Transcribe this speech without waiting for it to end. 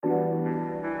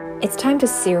It's time to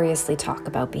seriously talk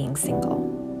about being single.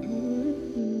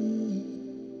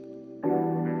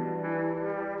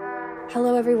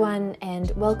 Hello everyone, and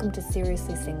welcome to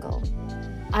Seriously Single.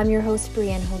 I'm your host,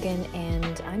 Brienne Hogan,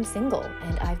 and I'm single,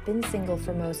 and I've been single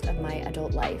for most of my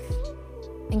adult life.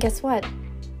 And guess what?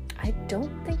 I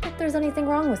don't think that there's anything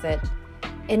wrong with it.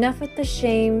 Enough with the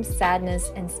shame,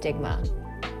 sadness, and stigma.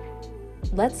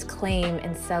 Let's claim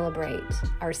and celebrate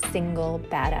our single,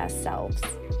 badass selves.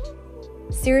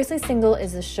 Seriously Single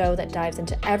is a show that dives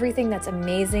into everything that's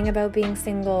amazing about being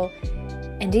single,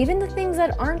 and even the things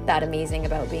that aren't that amazing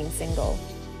about being single.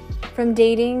 From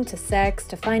dating, to sex,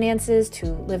 to finances,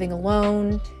 to living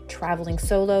alone, traveling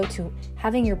solo, to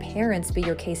having your parents be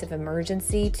your case of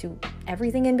emergency, to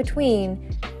everything in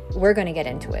between, we're going to get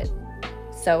into it.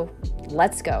 So,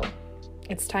 let's go.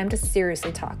 It's time to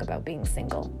seriously talk about being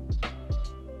single.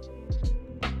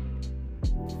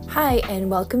 Hi, and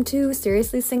welcome to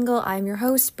Seriously Single. I'm your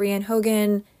host, Brienne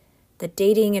Hogan, the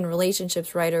dating and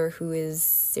relationships writer who is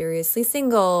seriously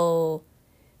single.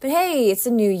 But hey, it's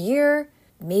a new year.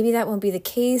 Maybe that won't be the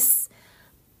case.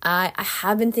 I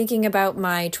have been thinking about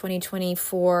my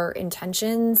 2024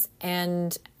 intentions,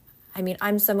 and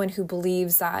I'm someone who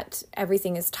believes that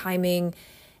everything is timing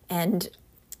and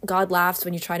God laughs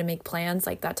when you try to make plans,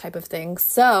 like that type of thing.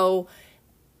 So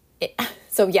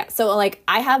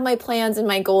I have my plans and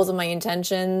my goals and my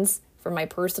intentions for my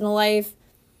personal life.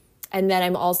 And then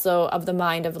I'm also of the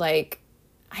mind of I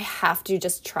have to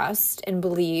just trust and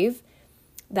believe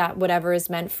that whatever is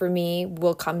meant for me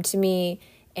will come to me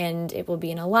and it will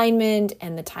be in alignment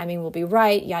and the timing will be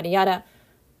right, yada, yada.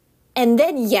 And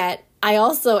then yet I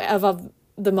also have of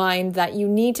the mind that you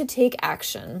need to take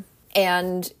action.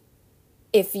 And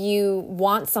if you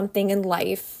want something in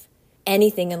life,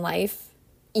 anything in life,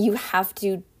 you have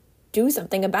to do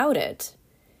something about it.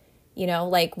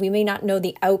 We may not know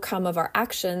the outcome of our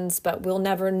actions, but we'll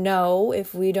never know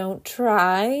if we don't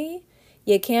try.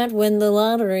 You can't win the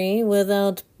lottery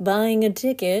without buying a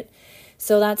ticket.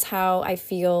 So that's how I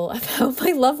feel about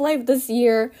my love life this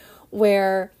year,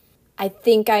 where I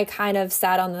think I kind of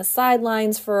sat on the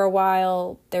sidelines for a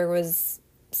while. There was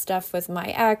stuff with my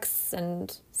ex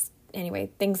and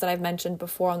things that I've mentioned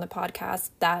before on the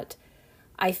podcast that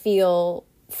I feel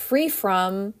free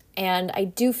from, and I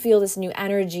do feel this new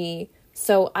energy.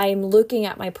 So I'm looking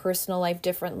at my personal life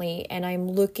differently, and I'm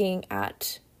looking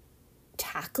at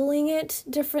tackling it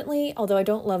differently, although I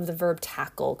don't love the verb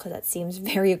tackle because that seems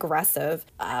very aggressive.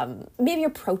 Maybe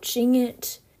approaching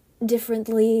it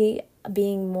differently,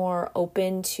 being more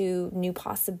open to new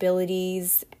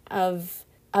possibilities of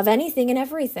anything and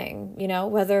everything,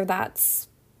 whether that's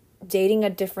dating a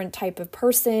different type of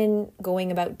person,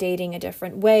 going about dating a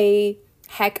different way.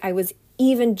 Heck, I was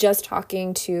even just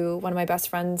talking to one of my best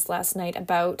friends last night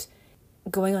about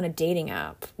going on a dating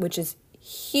app, which is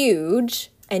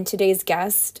huge. And today's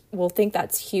guest will think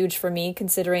that's huge for me,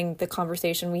 considering the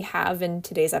conversation we have in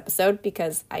today's episode,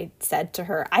 because I said to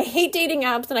her, I hate dating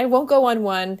apps and I won't go on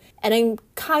one. And I'm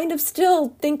kind of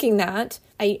still thinking that.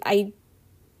 I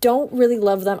don't really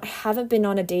love them. I haven't been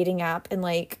on a dating app in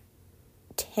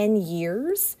 10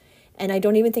 years. And I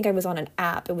don't even think I was on an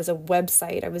app. It was a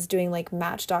website. I was doing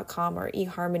Match.com or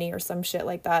eHarmony or some shit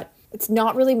like that. It's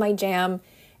not really my jam.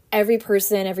 Every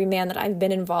person, every man that I've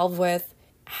been involved with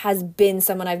has been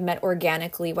someone I've met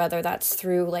organically, whether that's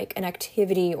through an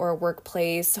activity or a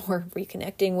workplace or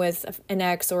reconnecting with an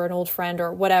ex or an old friend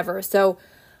or whatever. So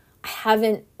I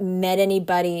haven't met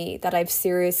anybody that I've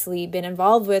seriously been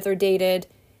involved with or dated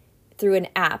through an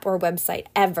app or website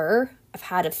ever. I've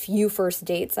had a few first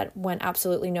dates that went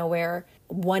absolutely nowhere.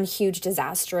 One huge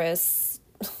disastrous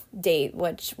date,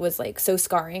 which was so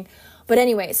scarring. But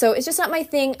anyway, so it's just not my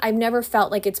thing. I've never felt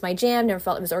like it's my jam, never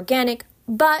felt it was organic.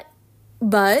 But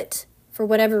for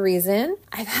whatever reason,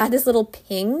 I've had this little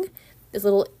ping, this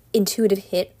little intuitive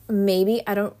hit, maybe,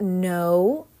 I don't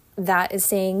know, that is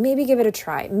saying, maybe give it a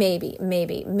try.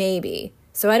 Maybe.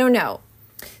 So I don't know.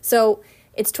 So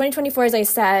it's 2024, as I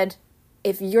said.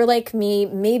 If you're like me,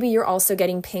 maybe you're also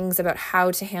getting pings about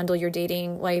how to handle your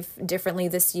dating life differently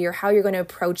this year, how you're going to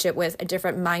approach it with a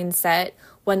different mindset,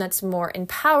 one that's more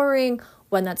empowering,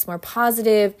 one that's more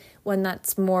positive, one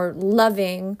that's more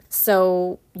loving,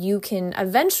 so you can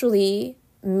eventually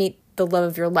meet the love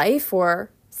of your life or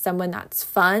someone that's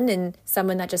fun and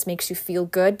someone that just makes you feel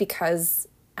good, because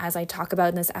as I talk about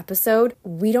in this episode,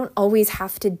 we don't always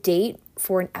have to date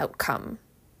for an outcome.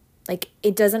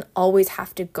 It doesn't always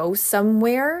have to go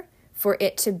somewhere for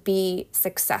it to be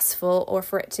successful or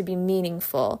for it to be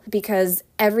meaningful, because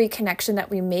every connection that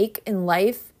we make in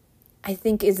life, I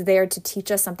think, is there to teach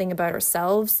us something about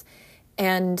ourselves.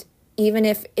 And even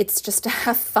if it's just to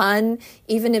have fun,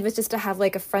 even if it's just to have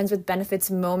like a friends with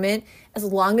benefits moment, as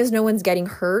long as no one's getting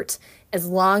hurt, as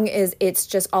long as it's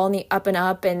just all in the up and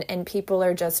up and people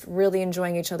are just really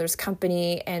enjoying each other's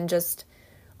company and just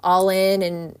all in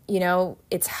and,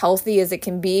 it's healthy as it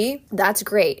can be, that's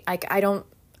great. I don't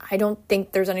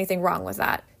think there's anything wrong with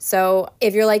that. So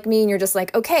if you're like me and you're just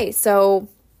like, okay, so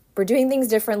we're doing things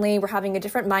differently, we're having a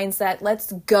different mindset,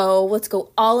 let's go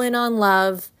all in on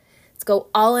love. Let's go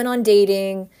all in on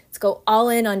dating. Let's go all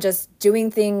in on just doing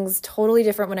things totally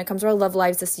different when it comes to our love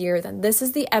lives this year. Then this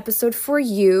is the episode for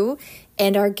you.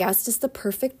 And our guest is the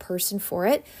perfect person for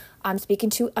it. I'm speaking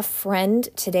to a friend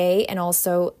today and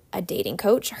also a dating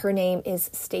coach. Her name is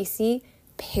Stacy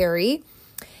Perry.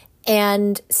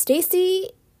 And Stacy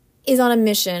is on a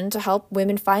mission to help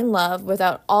women find love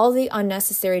without all the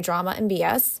unnecessary drama and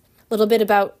BS. A little bit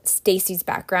about Stacy's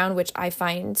background, which I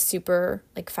find super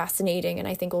fascinating and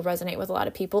I think will resonate with a lot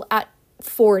of people. At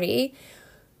 40,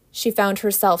 she found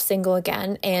herself single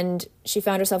again and she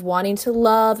found herself wanting to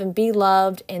love and be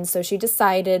loved. And so she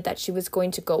decided that she was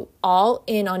going to go all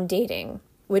in on dating,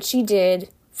 which she did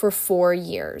for 4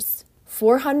 years.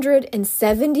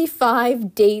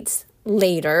 475 dates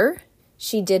later,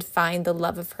 she did find the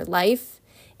love of her life.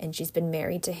 And she's been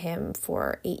married to him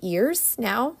for 8 years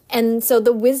now. And so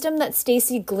the wisdom that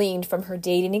Stacy gleaned from her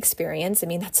dating experience,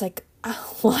 that's like a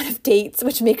lot of dates,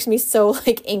 which makes me so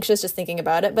anxious just thinking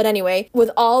about it. But anyway, with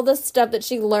all the stuff that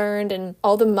she learned and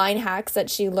all the mind hacks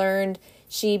that she learned,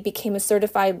 she became a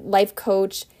certified life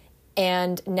coach.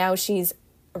 And now she's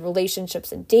a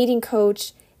relationships and dating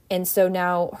coach. And so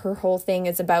now her whole thing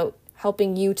is about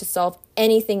helping you to solve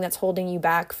anything that's holding you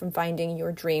back from finding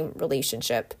your dream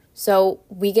relationship. So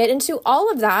we get into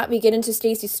all of that. We get into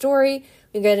Stacy's story.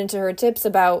 We get into her tips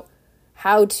about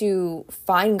how to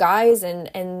find guys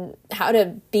and how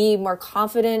to be more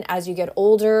confident as you get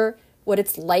older, what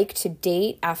it's like to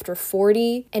date after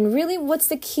 40, and really what's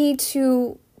the key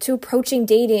to approaching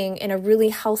dating in a really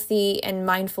healthy and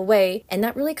mindful way. And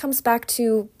that really comes back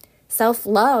to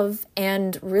self-love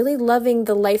and really loving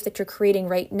the life that you're creating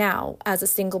right now as a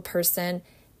single person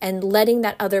and letting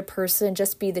that other person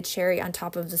just be the cherry on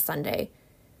top of the sundae.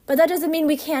 But that doesn't mean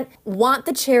we can't want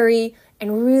the cherry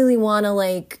and really want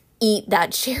to eat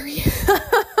that cherry.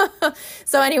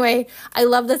 So anyway, I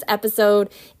love this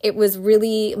episode. It was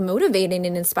really motivating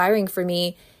and inspiring for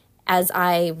me as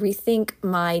I rethink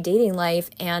my dating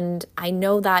life. And I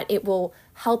know that it will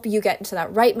help you get into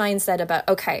that right mindset about,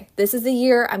 okay, this is the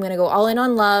year I'm going to go all in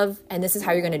on love and this is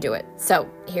how you're going to do it. So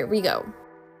here we go.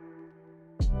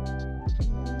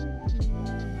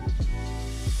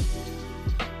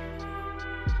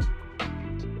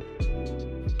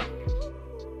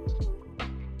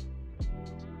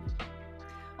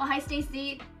 Well, hi,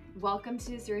 Stacy. Welcome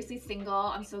to Seriously Single.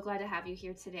 I'm so glad to have you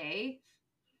here today.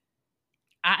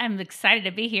 I'm excited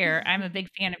to be here. I'm a big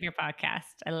fan of your podcast.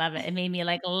 I love it. It made me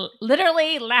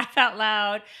literally laugh out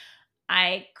loud.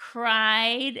 I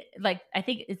cried. I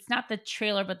think it's not the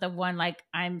trailer, but the one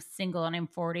I'm single and I'm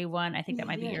 41. I think that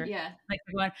might be your the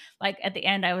one. At the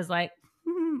end, I was like,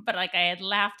 but I had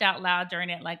laughed out loud during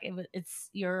it.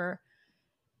 You're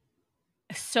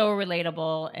so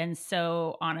relatable and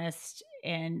so honest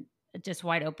and just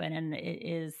wide open, and it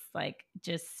is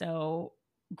just so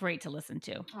great to listen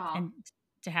to. Aww. And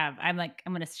to have. I'm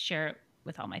going to share it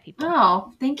with all my people.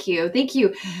 Oh, thank you.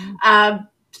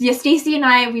 Mm-hmm. Stacy and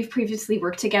I, we've previously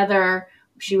worked together.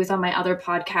 She was on my other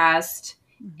podcast.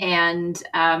 Mm-hmm. And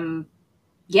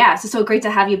so great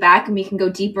to have you back, and we can go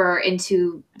deeper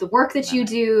into the work that you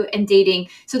do and dating.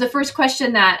 So the first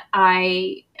question that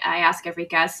I ask every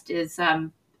guest is,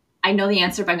 I know the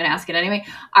answer, but I'm going to ask it anyway.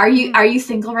 Are you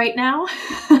single right now?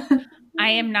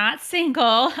 I am not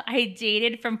single. I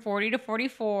dated from 40 to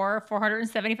 44,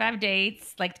 475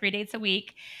 dates, 3 dates a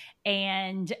week,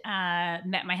 and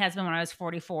met my husband when I was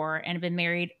 44 and have been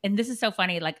married. And this is so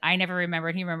funny. I never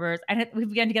remembered. He remembers.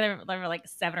 We've been together for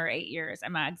 7 or 8 years.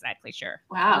 I'm not exactly sure.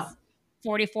 Wow. I was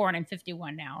 44 and I'm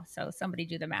 51 now. So somebody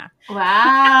do the math.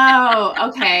 Wow.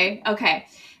 Okay.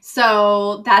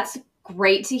 So that's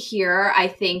great to hear. I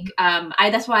think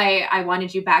that's why I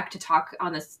wanted you back to talk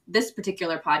on this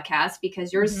particular podcast,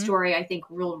 because your mm-hmm. story, I think,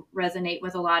 will resonate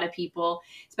with a lot of people,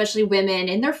 especially women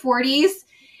in their 40s.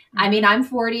 Mm-hmm. I'm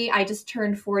 40. I just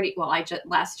turned 40. Well,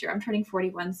 last year. I'm turning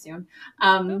 41 soon.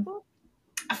 40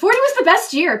 was the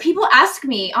best year. People ask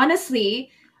me,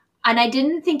 honestly, and I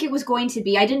didn't think it was going to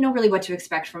be. I didn't know really what to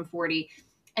expect from 40.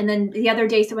 And then the other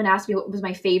day, someone asked me what was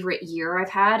my favorite year I've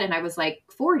had. And I was like,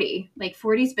 40.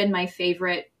 40's been my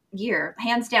favorite year,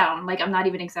 hands down. Like, I'm not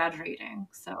even exaggerating.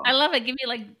 So I love it. Give me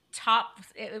like top.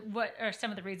 What are some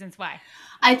of the reasons why?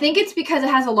 I think it's because it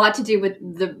has a lot to do with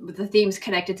the themes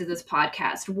connected to this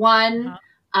podcast. One,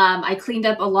 Uh-huh. I cleaned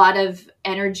up a lot of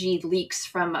energy leaks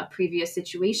from a previous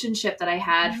situationship that I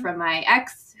had Mhm. from my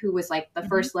ex, who was like the Mhm.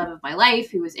 first love of my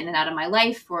life, who was in and out of my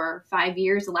life for 5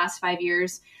 years, the last 5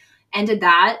 years. Ended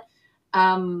that.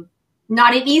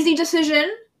 Not an easy decision,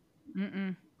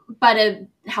 Mm-mm. but a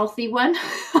healthy one.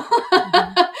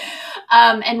 Mhm.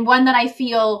 And one that I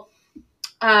feel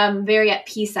very at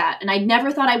peace at. And I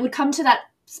never thought I would come to that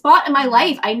spot in my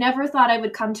life. I never thought I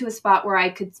would come to a spot where I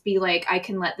could be like, I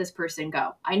can let this person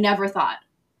go. I never thought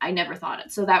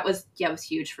it. So that was, yeah, it was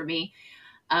huge for me.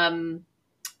 Being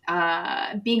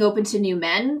open to new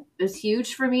men was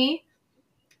huge for me.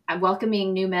 I'm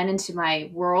welcoming new men into my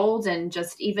world. And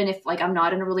just, even if like I'm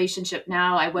not in a relationship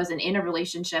now, I wasn't in a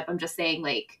relationship, I'm just saying,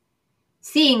 like,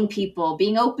 seeing people,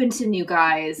 being open to new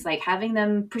guys, like having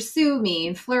them pursue me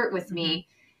and flirt with me,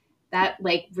 that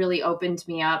like really opened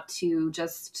me up to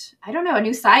just, I don't know, a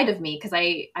new side of me, because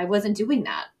I wasn't doing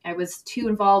that. I was too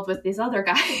involved with this other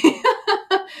guy.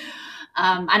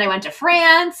 And I went to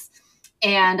France,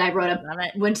 and I wrote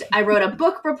a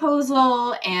book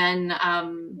proposal, and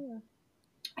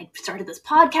I started this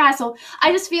podcast. So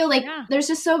I just feel like there's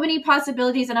just so many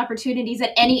possibilities and opportunities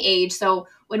at any age. So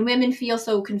when women feel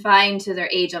so confined to their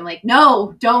age, I'm like,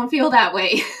 no, don't feel that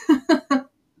way.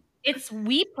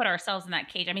 We put ourselves in that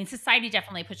cage. I mean, society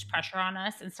definitely puts pressure on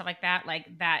us and stuff like that.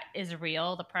 Like, that is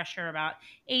real. The pressure about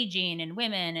aging and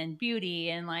women and beauty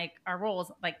and like our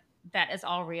roles, like that is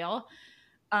all real.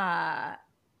 But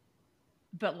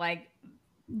like,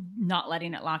 not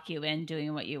letting it lock you in,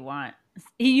 doing what you want.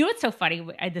 You know what's so funny?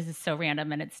 This is so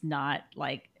random, and it's not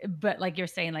like, but like you're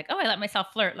saying, like, oh, I let myself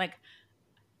flirt. Like,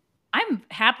 I'm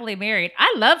happily married.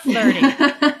 I love flirting.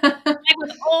 Like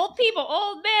with old people,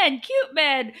 old men, cute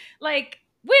men, like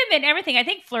women, everything. I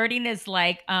think flirting is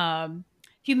like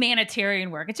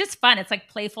humanitarian work. It's just fun. It's like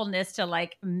playfulness to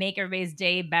like make everybody's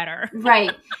day better.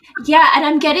 Right. Yeah, and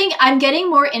I'm getting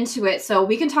more into it. So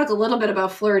we can talk a little bit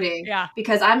about flirting, Yeah.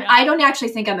 because Yeah. I don't actually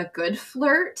think I'm a good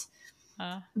flirt,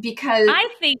 because I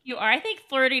think you are. I think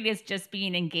flirting is just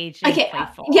being engaged and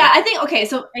playful. Yeah, I think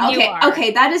so And okay,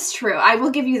 that is true. I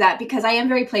will give you that, because I am a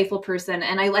very playful person,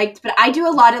 and but I do a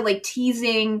lot of like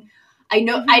teasing. I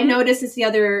noticed this the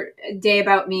other day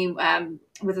about me,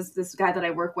 with this guy that I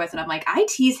work with, and I'm like, I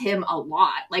tease him a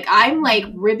lot. Like, I'm like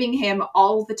ribbing him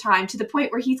all the time, to the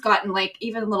point where he's gotten like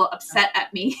even a little upset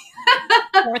at me.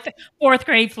 Fourth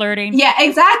grade flirting. Yeah,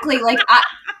 exactly. Like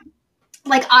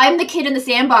I'm the kid in the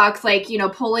sandbox, like,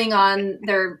 pulling on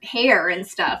their hair and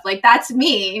stuff. Like, that's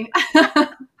me.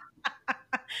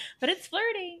 But it's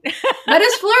flirting. But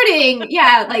it's flirting.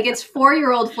 Yeah, like it's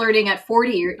 4-year-old flirting at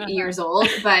 40 years old.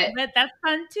 But that's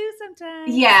fun too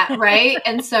sometimes. Yeah, right?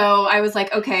 And so I was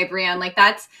like, okay, Brianne, like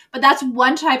that's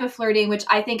one type of flirting which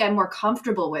I think I'm more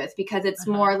comfortable with, because it's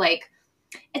more like,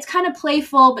 it's kind of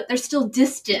playful, but there's still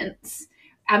distance.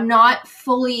 I'm not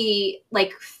fully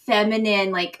like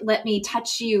feminine, like, let me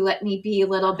touch you, let me be a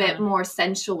little bit more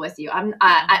sensual with you.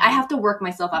 I have to work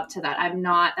myself up to that.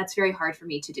 That's very hard for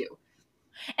me to do.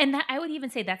 And that, I would even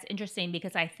say that's interesting,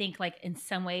 because I think like in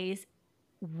some ways,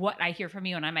 what I hear from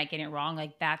you, and I might get it wrong,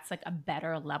 like that's like a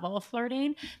better level of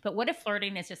flirting. But what if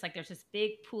flirting is just like, there's this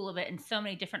big pool of it and so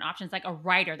many different options, like a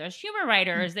writer, there's humor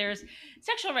writers, there's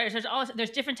sexual writers, there's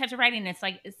different types of writing. And it's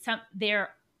like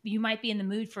you might be in the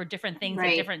mood for different things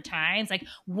at different times. Like,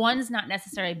 one's not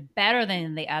necessarily better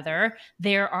than the other.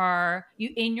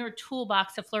 In your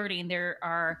toolbox of flirting, there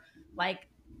are like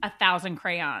 1,000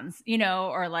 crayons,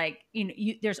 or like,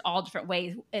 there's all different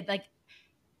ways.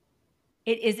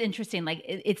 It is interesting. Like,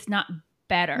 it's not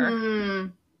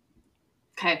better.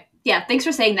 Okay. Yeah. Thanks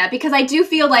for saying that, because I do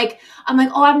feel like, I'm like,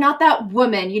 oh, I'm not that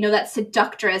woman, that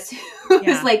seductress who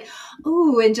is like,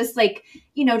 ooh, and just like,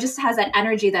 just has that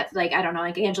energy that, like, I don't know,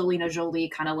 like Angelina Jolie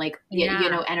kind of like,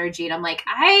 energy. And I'm like,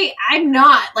 I'm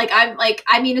not like,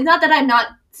 I mean, it's not that I'm not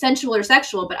sensual or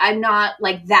sexual, but I'm not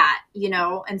like that,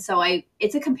 and so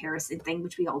it's a comparison thing,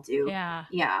 which we all do.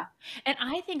 Yeah. And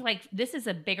I think like this is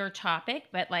a bigger topic,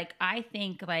 but like I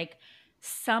think like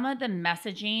some of the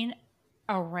messaging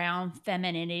around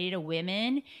femininity to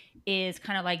women is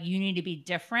kind of like, you need to be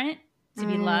different to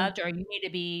be loved, or you need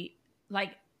to be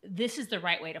like, this is the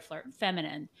right way to flirt,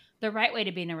 feminine. The right way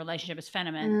to be in a relationship is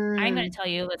feminine. I'm going to tell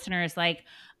you, listeners, like,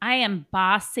 I am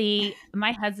bossy.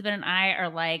 My husband and I are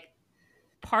like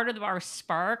part of our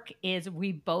spark is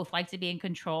we both like to be in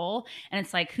control, and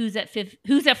it's like who's at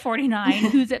 49,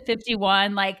 who's at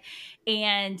 51, like,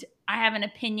 and I have an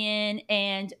opinion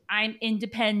and I'm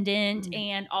independent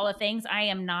and all the things. I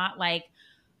am not like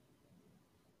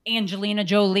Angelina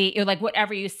Jolie or like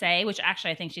whatever you say, which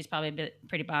actually I think she's probably a bit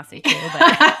pretty bossy too,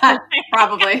 but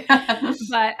probably.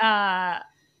 But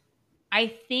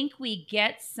I think we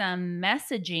get some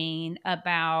messaging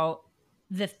about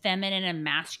the feminine and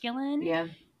masculine Yeah.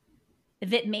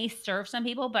 that may serve some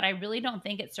people, but I really don't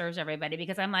think it serves everybody,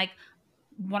 because I'm like,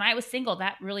 when I was single,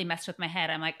 that really messed with my head.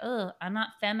 I'm like, oh, I'm not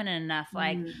feminine enough.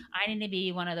 Like, I need to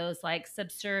be one of those like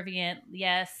subservient,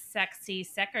 yes, sexy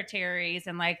secretaries,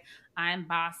 and like I'm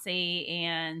bossy,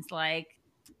 and like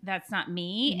that's not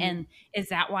me. And is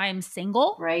that why I'm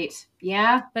single? Right.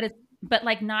 Yeah. But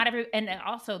like not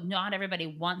also not everybody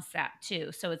wants that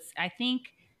too. So I think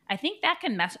that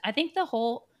can mess. I think the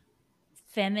whole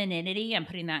femininity, I'm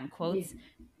putting that in quotes,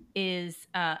 is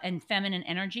and feminine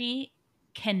energy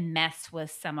can mess with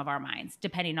some of our minds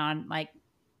depending on like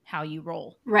how you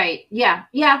roll. Right. Yeah.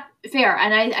 Yeah. Fair.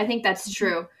 And I think that's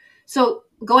true. So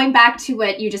going back to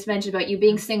what you just mentioned about you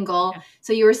being single. Yeah.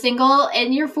 So you were single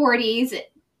in your 40s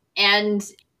and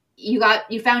you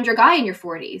found your guy in your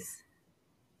 40s.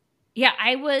 Yeah.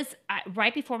 I was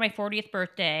right before my 40th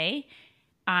birthday.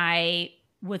 I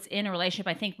was in a relationship.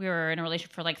 I think we were in a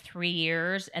relationship for like 3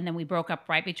 years, and then we broke up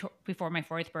right before my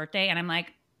 40th birthday. And I'm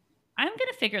like, I'm going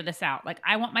to figure this out. Like,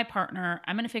 I want my partner.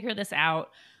 I'm going to figure this out.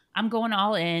 I'm going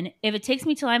all in. If it takes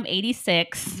me till I'm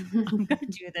 86, I'm going to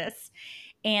do this.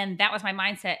 And that was my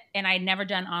mindset. And I'd never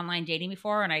done online dating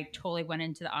before. And I totally went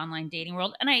into the online dating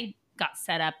world, and I got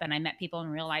set up, and I met people in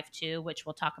real life too, which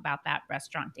we'll talk about that.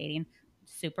 Restaurant dating,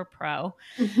 super pro.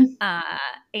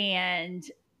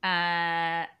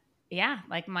 Yeah,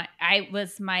 like I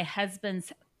was my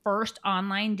husband's first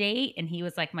online date, and he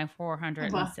was like my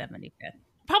 475th.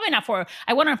 Probably not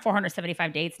I went on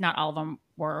 475 dates. Not all of them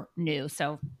were new.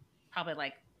 So probably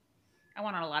like I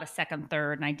went on a lot of second,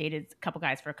 third, and I dated a couple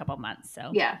guys for a couple months.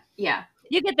 So yeah.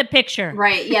 You get the picture.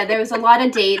 Right. Yeah. There was a lot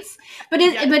of dates, but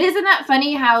isn't that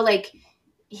funny how like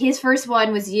his first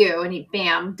one was you, and he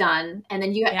bam, done. And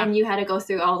then you had to go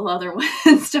through all the other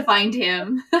ones to find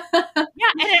him.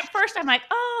 Yeah. And at first I'm like,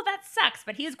 oh, that sucks.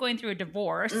 But he's going through a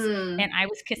divorce, and I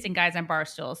was kissing guys on bar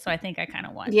stools. So I think I kind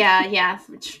of won. Yeah. Yeah.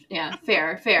 Yeah.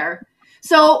 Fair.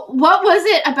 So what was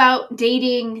it about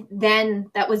dating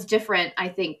then that was different, I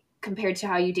think, compared to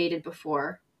how you dated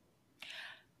before?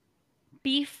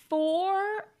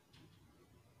 Before,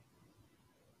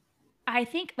 I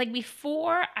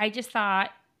just thought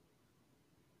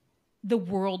the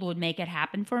world would make it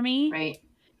happen for me. Right.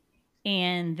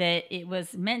 And that it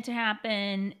was meant to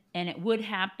happen, and it would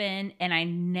happen. And I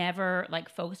never like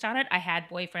focused on it. I had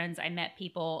boyfriends, I met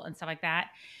people and stuff like that.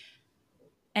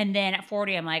 And then at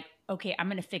 40, I'm like, okay, I'm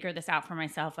going to figure this out for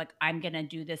myself. Like, I'm going to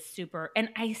do this super, and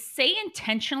I say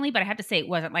intentionally, but I have to say it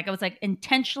wasn't. Like, I was like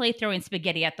intentionally throwing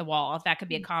spaghetti at the wall, if that could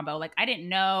be a combo. Like, I didn't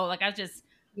know. Like, I was just,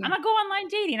 I'm going to go online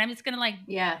dating. I'm just going to like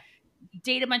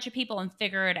date a bunch of people and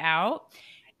figure it out.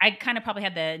 I kind of probably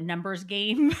had the numbers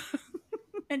game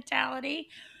mentality.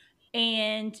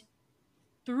 And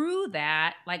through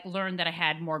that, like, learned that I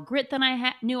had more grit than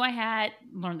I knew I had,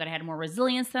 learned that I had more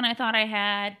resilience than I thought I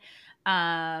had.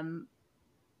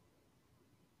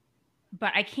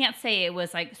 But I can't say it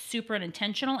was like super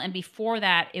intentional. And before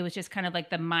that, it was just kind of like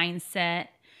the mindset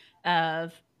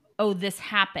of, oh, this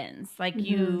happens. Like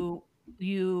you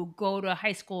go to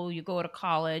high school, you go to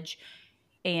college,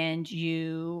 and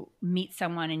you meet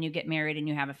someone, and you get married, and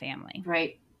you have a family.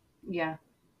 Right. Yeah.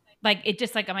 Like, it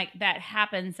just like, I'm like, that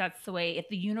happens. That's the way, if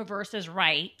the universe is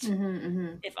right,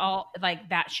 if all like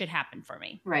that should happen for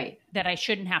me. Right. That I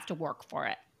shouldn't have to work for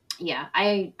it. Yeah.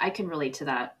 I can relate to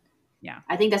that. Yeah.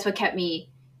 I think that's what kept me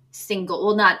single.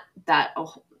 Well, not that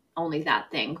only that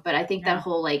thing, but I think that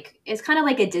whole, like, it's kind of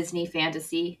like a Disney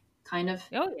fantasy kind of.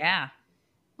 Oh yeah.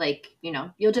 Like, you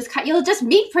know, you'll just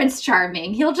meet Prince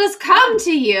Charming. He'll just come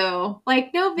to you.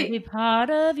 Like, no big. Be part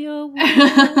of your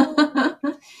world.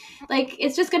 Like,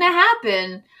 it's just going to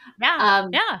happen.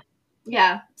 Yeah.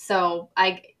 Yeah. So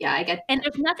I get that. And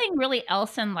there's nothing really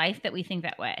else in life that we think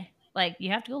that way. Like,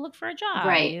 you have to go look for a job.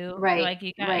 Right. Like,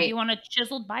 if you want a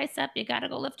chiseled bicep, you got to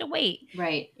go lift a weight.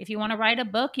 Right. If you want to write a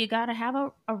book, you got to have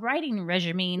a writing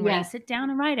regimen where you sit down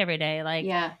and write every day. Like,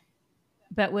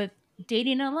 but with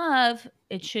dating and love,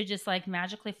 it should just like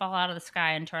magically fall out of the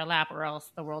sky into our lap, or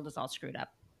else the world is all screwed up.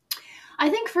 I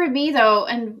think for me though,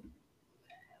 and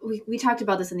we talked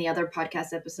about this in the other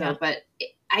podcast episode, but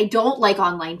I don't like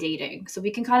online dating. So we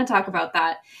can kind of talk about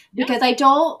that because I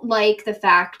don't like the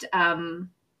fact,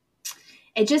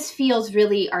 it just feels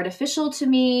really artificial to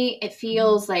me. It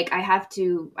feels like I have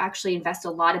to actually invest a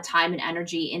lot of time and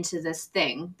energy into this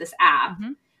thing, this app,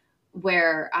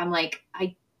 where I'm like,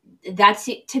 that's,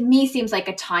 to me, seems like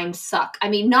a time suck. I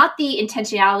mean, not the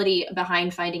intentionality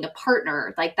behind finding a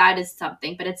partner, like that is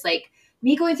something, but it's like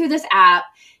me going through this app,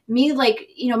 me like,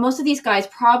 most of these guys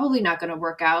probably not going to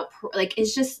work out. Like,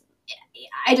 it's just,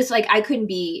 I couldn't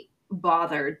be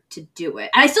bothered to do it.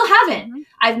 And I still haven't.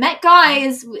 I've met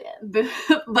guys,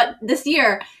 but this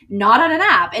year, not on an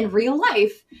app, in real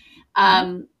life.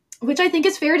 Which I think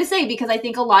is fair to say, because I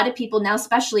think a lot of people now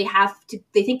especially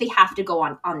they think they have to go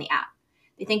on the app.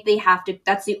 They think they have to,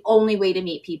 that's the only way to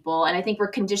meet people. And I think we're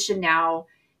conditioned now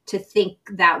to think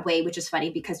that way, which is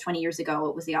funny because 20 years ago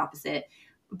it was the opposite.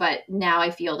 But now I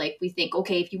feel like we think,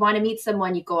 okay, if you want to meet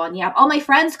someone, you go on the app. All my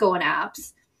friends go on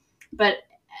apps.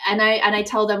 And I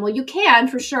tell them, well, you can,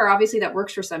 for sure. Obviously that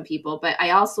works for some people. But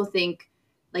I also think,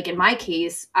 like in my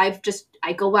case, I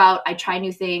go out, I try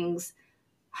new things,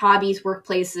 hobbies,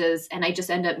 workplaces, and I just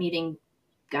end up meeting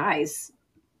guys.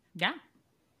 Yeah.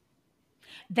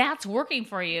 That's working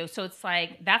for you. So it's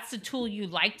like, that's the tool you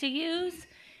like to use.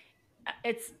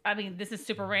 I mean, this is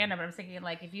super random, but I'm thinking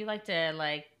like, if you like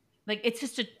to it's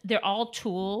just, they're all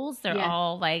tools. They're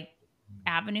all like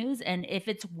avenues. And if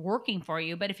it's working for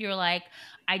you, but if you're like,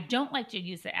 I don't like to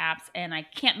use the apps and I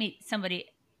can't meet somebody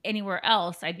anywhere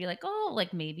else, I'd be like, oh,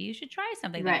 like maybe you should try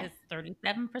something. Right. Like this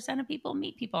 37% of people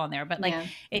meet people on there. But like,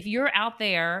 if you're out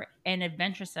there and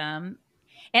adventuresome,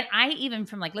 and I even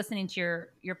from like listening to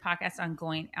your podcast on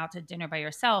going out to dinner by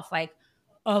yourself, like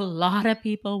a lot of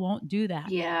people won't do that.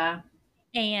 Yeah.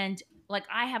 And like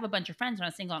I have a bunch of friends when I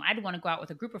was single, and I didn't want to go out with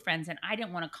a group of friends, and I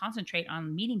didn't want to concentrate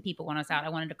on meeting people when I was out. I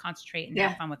wanted to concentrate and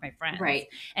have fun with my friends. Right.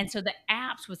 And so the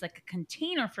apps was like a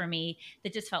container for me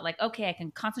that just felt like, okay, I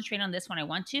can concentrate on this when I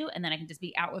want to, and then I can just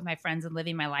be out with my friends and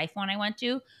living my life when I want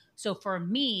to. So for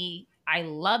me, I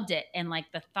loved it. And like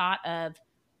the thought of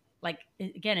like,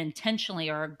 again, intentionally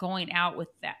or going out with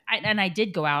that. And I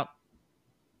did go out.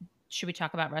 Should we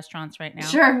talk about restaurants right now?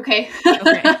 Sure. Okay.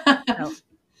 Okay.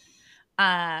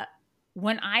 So,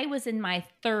 when I was in my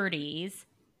 30s,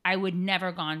 I would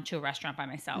never gone to a restaurant by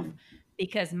myself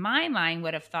because my mind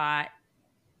would have thought,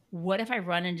 what if I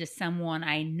run into someone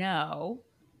I know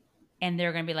and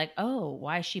they're going to be like, oh,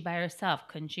 why is she by herself?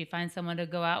 Couldn't she find someone to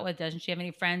go out with? Doesn't she have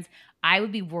any friends? I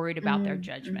would be worried about their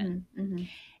judgment.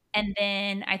 And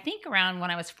then I think around when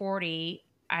I was 40,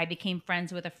 I became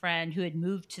friends with a friend who had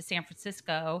moved to San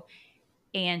Francisco,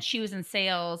 and she was in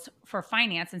sales for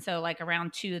finance. And so like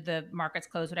around 2, the markets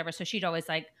closed, whatever. So she'd always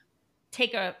like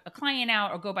take a client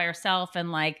out or go by herself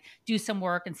and like do some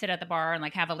work and sit at the bar and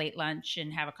like have a late lunch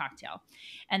and have a cocktail.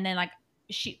 And then like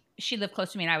she lived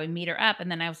close to me and I would meet her up. And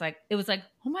then it was like,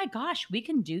 oh my gosh, we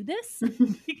can do this.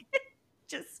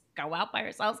 Just go out by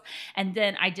ourselves. And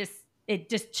then it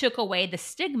just took away the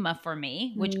stigma for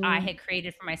me, which I had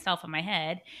created for myself in my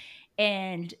head.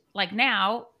 And like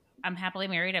now I'm happily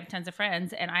married. I have tons of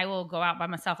friends and I will go out by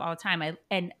myself all the time.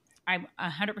 I'm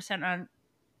 100% on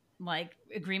like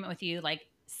agreement with you. Like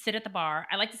sit at the bar.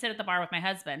 I like to sit at the bar with my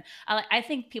husband. I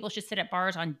think people should sit at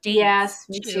bars on dates. Yes,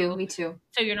 me too. Me too.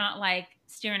 So you're not like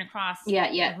staring across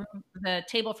the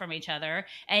table from each other.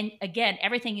 And again,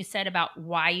 everything you said about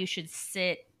why you should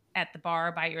sit at the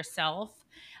bar by yourself,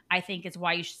 I think is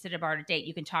why you should sit at a bar to date.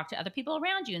 You can talk to other people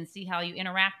around you and see how you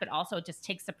interact, but also it just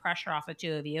takes the pressure off the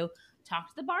two of you. Talk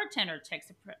to the bartender, takes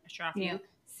the pressure off you.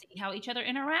 See how each other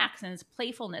interacts and it's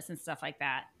playfulness and stuff like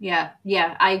that. Yeah,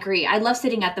 I agree. I love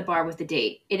sitting at the bar with the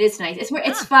date. It is nice.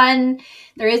 It's fun.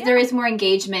 There is more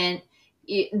engagement.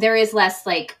 There is less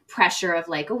like pressure of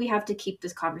like, oh, we have to keep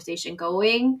this conversation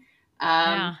going.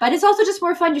 But it's also just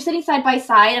more fun. You're sitting side by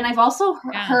side, and I've also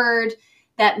heard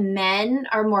that men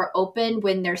are more open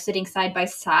when they're sitting side by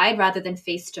side rather than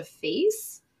face to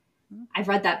face. I've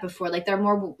read that before. Like they're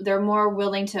more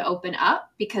willing to open up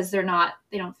because they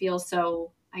don't feel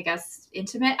so, I guess,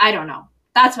 intimate. I don't know.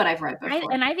 That's what I've read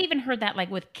before. And I've even heard that like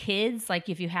with kids, like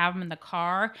if you have them in the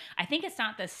car, I think it's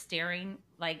not the staring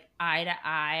like eye to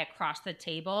eye across the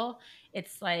table.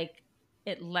 It's like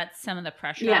it lets some of the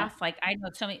pressure off. Like I know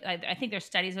so many, I think there's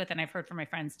studies with, and I've heard from my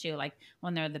friends too, like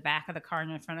when they're in the back of the car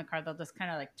and in front of the car, they'll just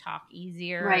kind of like talk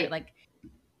easier. Right. Like,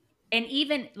 and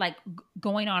even like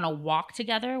going on a walk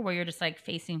together where you're just like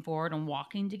facing forward and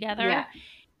walking together,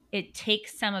 it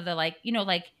takes some of the like,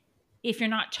 like if you're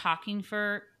not talking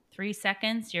for 3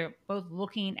 seconds, you're both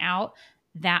looking out,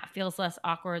 that feels less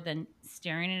awkward than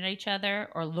staring at each other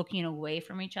or looking away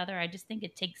from each other. I just think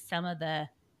it takes some of the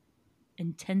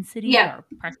intensity or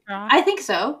pressure off. I think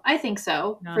so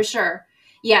for sure.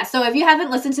 Yeah. So if you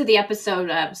haven't listened to the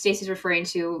episode, Stacey's referring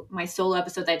to my solo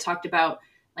episode that I talked about,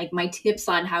 like my tips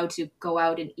on how to go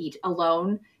out and eat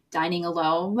alone, dining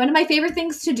alone. One of my favorite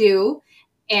things to do.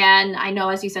 And I know,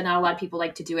 as you said, not a lot of people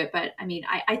like to do it, but I mean,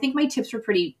 I think my tips were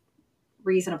pretty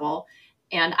reasonable.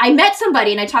 And I met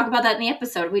somebody, and I talk about that in the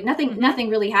episode. Nothing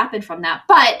really happened from that,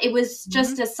 but it was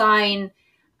just a sign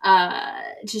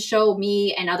to show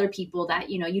me and other people that,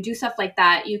 you know, you do stuff like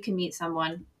that, you can meet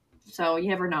someone. So you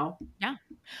never know. Yeah.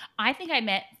 I think I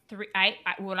met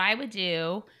what I would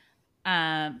do,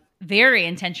 very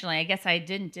intentionally. I guess I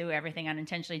didn't do everything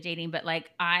unintentionally dating, but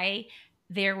like I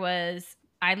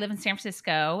live in San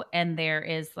Francisco, and there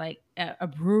is like a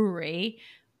brewery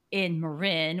in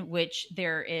Marin, which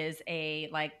there is a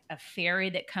ferry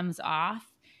that comes off,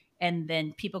 and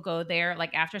then people go there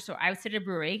like after. So I would sit at a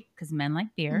brewery because men like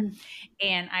beer,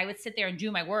 and I would sit there and do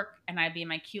my work, and I'd be in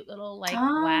my cute little like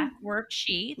black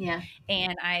worksheet, Yeah.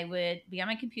 and I would be on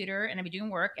my computer and I'd be doing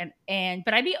work,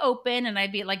 but I'd be open, and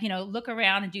I'd be like, you know, look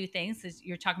around and do things, as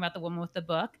you're talking about the woman with the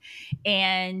book.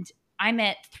 And I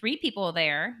met 3 people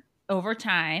there over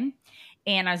time,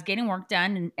 and I was getting work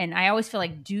done, and I always feel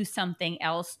like do something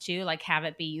else too, like have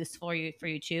it be useful for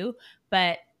you too.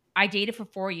 But I dated for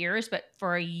 4 years, but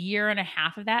for a year and a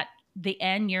half of that,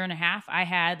 year and a half, I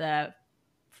had a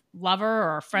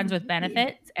lover or friends with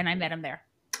benefits, and I met him there.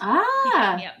 He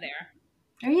picked me up there.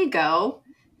 There you go.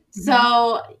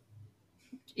 So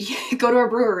go to a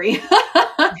brewery.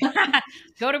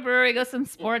 Go to brewery, go some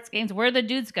sports games, where the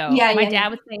dudes go. Yeah, My dad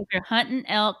would say, if you're hunting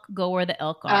elk, go where the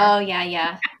elk are. Oh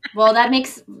yeah. Well, that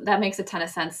makes a ton of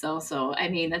sense though. So I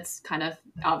mean, that's kind of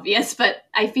obvious, but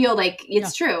I feel like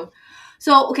it's true.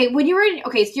 So okay, when you were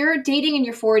so you're dating in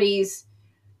your 40s,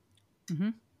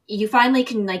 you finally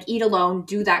can like eat alone,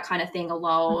 do that kind of thing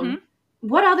alone.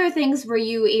 What other things were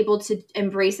you able to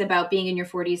embrace about being in your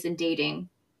 40s and dating?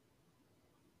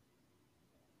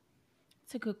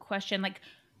 That's a good question. Like,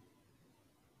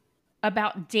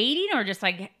 about dating or just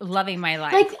like loving my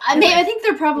life? Like, I think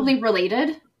they're probably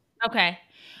related. Okay.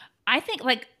 I think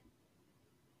I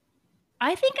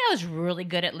was really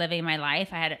good at living my life.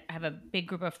 I have a big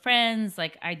group of friends.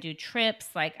 Like, I do trips.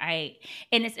 And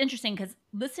it's interesting because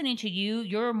listening to you,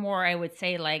 you're more, I would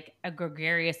say, like a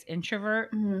gregarious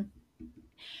introvert.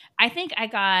 I think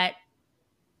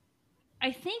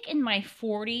in my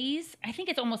 40s, I think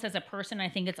it's almost as a person, I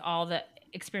think it's all the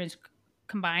experience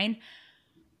combined.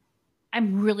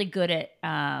 I'm really good at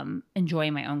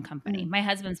enjoying my own company. My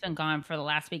husband's been gone for the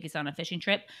last week. He's on a fishing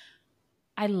trip.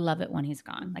 I love it when he's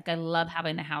gone. Like, I love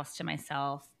having the house to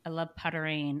myself. I love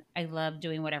puttering. I love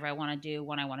doing whatever I want to do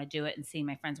when I want to do it, and seeing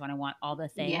my friends when I want, all the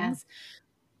things. Yeah.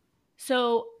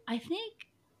 So I think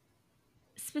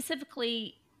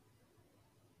specifically,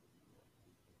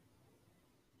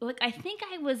 like, I think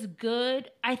I was good.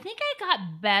 I think I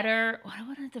got better.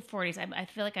 What are the 40s? I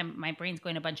feel like my brain's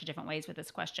going a bunch of different ways with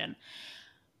this question.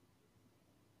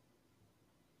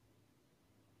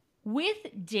 With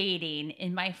dating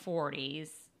in my 40s,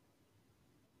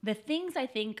 the things I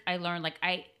think I learned, like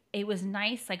it was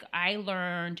nice. Like, I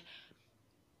learned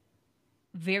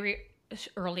very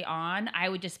early on. I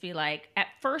would just be like, at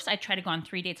first I tried to go on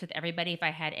 3 dates with everybody if I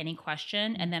had any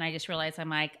question. And then I just realized I'm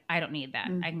like, I don't need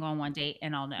that. I can go on 1 date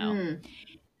and I'll know.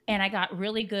 And I got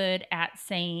really good at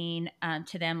saying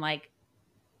to them, like,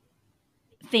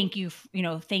 thank you,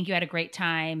 thank you, had a great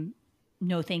time.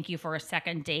 No, thank you for a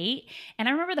second date. And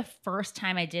I remember the first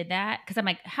time I did that, because I'm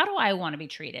like, how do I want to be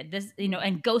treated? This,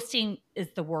 and ghosting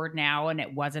is the word now, and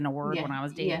it wasn't a word when I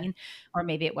was dating, or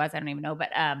maybe it was, I don't even know.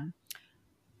 But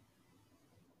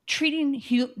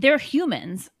they're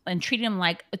humans, and treating them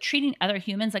like treating other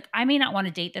humans. Like, I may not want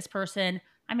to date this person.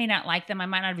 I may not like them. I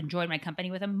might not have enjoyed my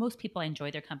company with them. Most people I enjoy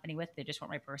their company with, they just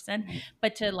weren't my person.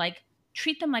 But to like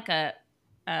treat them like a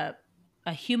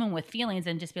human with feelings,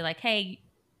 and just be like, hey,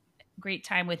 great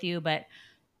time with you, but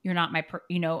you're not my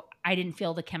I didn't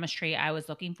feel the chemistry I was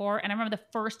looking for. And I remember the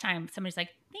first time somebody's like,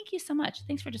 thank you so much,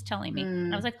 thanks for just telling me.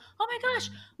 And I was like, oh my gosh,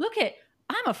 look at,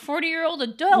 I'm a 40-year-old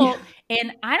adult,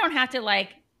 and I don't have to like,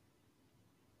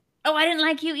 oh, I didn't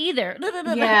like you either. And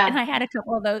I had a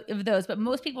couple of those, but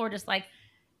most people were just like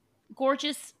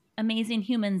gorgeous, amazing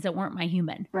humans that weren't my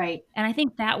human. Right. And I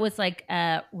think that was like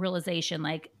a realization,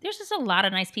 like, there's just a lot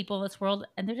of nice people in this world,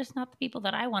 and they're just not the people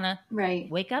that I want to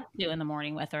wake up to in the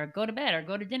morning with, or go to bed, or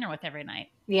go to dinner with every night.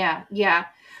 Yeah.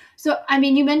 So, I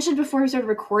mean, you mentioned before we started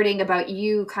recording about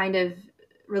you kind of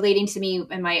relating to me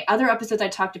in my other episodes. I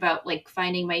talked about like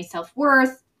finding my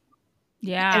self-worth.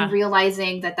 Yeah. And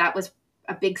realizing that was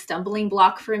a big stumbling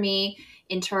block for me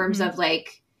in terms of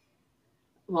like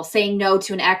saying no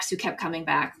to an ex who kept coming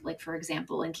back, like, for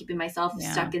example, and keeping myself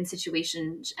Yeah. stuck in a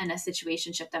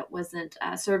situationship that wasn't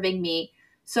serving me.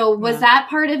 So was that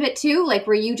part of it too? Like,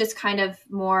 were you just kind of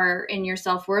more in your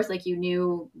self-worth, like you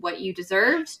knew what you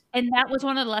deserved? And that was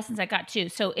one of the lessons I got too.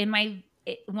 So when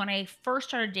I first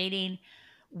started dating,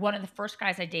 one of the first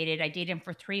guys I dated him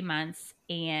for 3 months,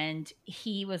 and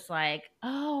he was like,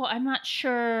 "Oh, I'm not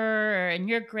sure, and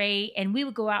you're great." And we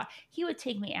would go out. He would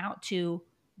take me out to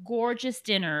gorgeous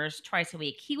dinners twice a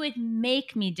week. He would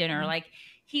make me dinner. Like,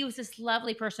 he was this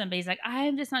lovely person, but he's like,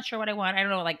 "I'm just not sure what I want. I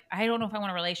don't know. Like, I don't know if I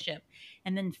want a relationship."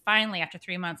 And then finally, after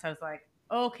 3 months, I was like,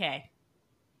 "Okay,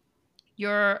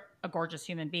 you're a gorgeous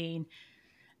human being."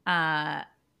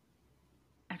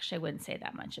 Actually, I wouldn't say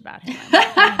that much about him.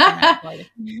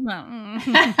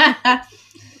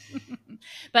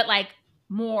 But like,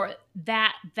 more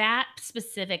that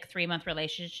specific 3-month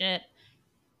relationship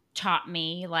taught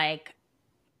me, like,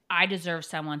 I deserve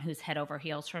someone who's head over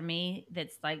heels for me,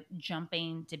 that's like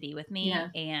jumping to be with me. Yeah.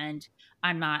 And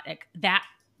I'm not like, that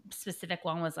specific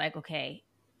one was like, okay,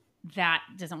 that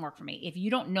doesn't work for me. If you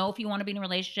don't know if you want to be in a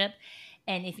relationship,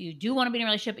 and if you do want to be in a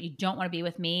relationship but you don't want to be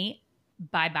with me,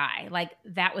 bye-bye. Like,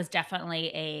 that was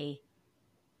definitely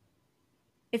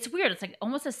it's weird. It's like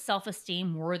almost a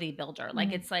self-esteem worthy builder.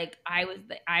 Like, it's like, I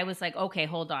was like, okay,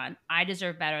 hold on. I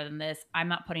deserve better than this. I'm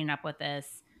not putting up with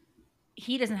this.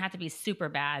 He doesn't have to be super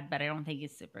bad, but I don't think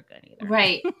he's super good either.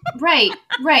 Right.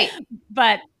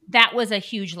 But that was a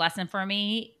huge lesson for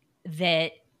me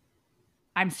that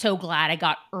I'm so glad I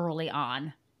got early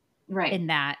on in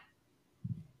that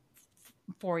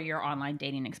 4-year online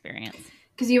dating experience.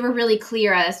 Because you were really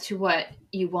clear as to what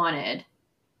you wanted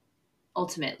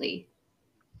ultimately.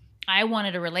 I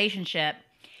wanted a relationship,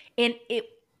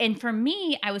 and for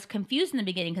me, I was confused in the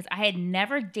beginning because I had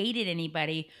never dated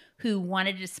anybody who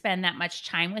wanted to spend that much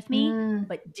time with me,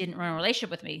 but didn't run a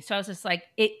relationship with me. So I was just like,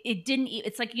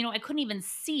 it's like, I couldn't even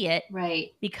see it,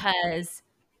 right? Because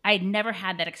I had never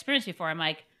had that experience before. I'm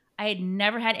like, I had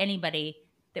never had anybody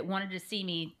that wanted to see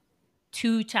me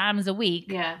 2 times a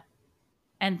week,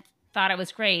 and thought it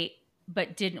was great,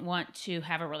 but didn't want to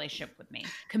have a relationship with me,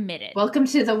 committed. Welcome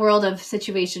to the world of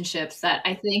situationships. That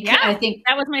I think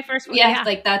that was my first one. Yeah,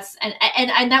 like that's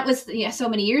and that was so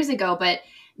many years ago. But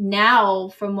now,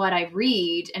 from what I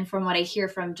read and from what I hear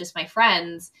from just my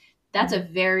friends, that's a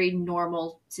very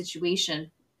normal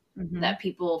situation that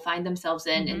people find themselves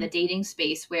in the dating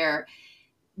space, where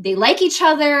they like each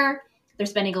other, they're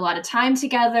spending a lot of time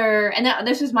together, and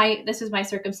this was my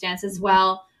circumstance as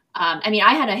well. I mean,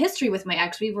 I had a history with my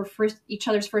ex. We were each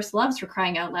other's first loves, for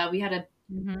crying out loud. We had a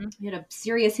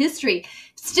serious history.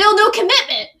 Still no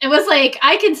commitment. It was like,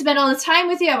 I can spend all this time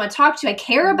with you. I want to talk to you. I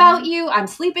care about you. I'm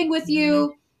sleeping with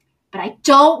you, but I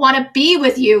don't want to be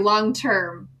with you long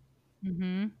term.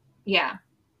 Yeah.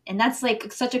 And that's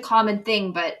like such a common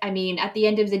thing. But I mean, at the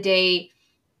end of the day,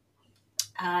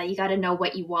 you got to know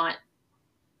what you want.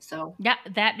 So yeah,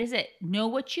 that is it. Know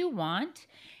what you want,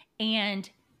 and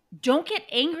don't get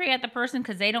angry at the person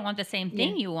because they don't want the same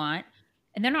thing you want.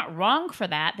 And they're not wrong for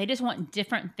that. They just want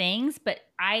different things. But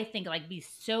I think, like, be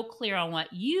so clear on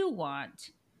what you want.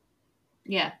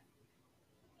 Yeah.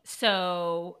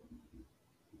 So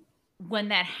when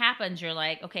that happens, you're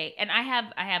like, okay. And I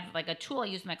have like a tool I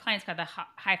use with my clients called the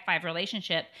high five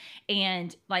relationship.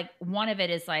 And like, one of it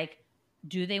is like,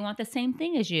 do they want the same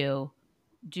thing as you?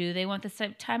 Do they want the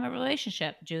same time of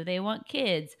relationship? Do they want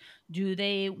kids? Do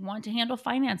they want to handle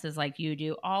finances like you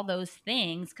do? All those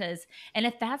things. And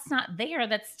if that's not there,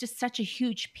 that's just such a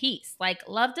huge piece. Like,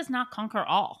 love does not conquer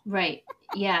all. Right.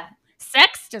 Yeah.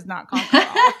 Sex does not conquer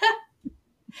all.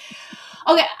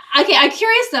 Okay. I'm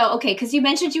curious though. Okay, because you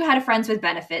mentioned you had a friends with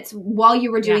benefits while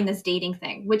you were doing this dating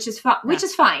thing, which is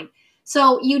fine.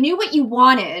 So you knew what you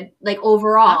wanted, like,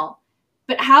 overall,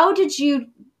 but how did you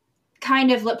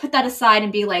kind of put that aside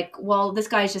and be like, well, this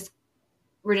guy's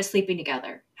we're just sleeping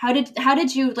together? How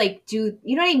did you like do,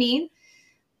 you know what I mean?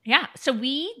 Yeah. So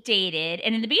we dated,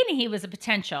 and in the beginning he was a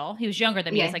potential. He was younger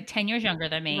than me. He was like 10 years younger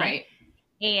than me. Right.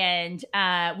 And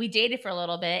we dated for a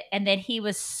little bit, and then he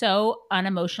was so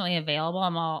unemotionally available.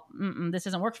 I'm all, this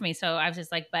doesn't work for me. So I was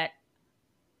just like, but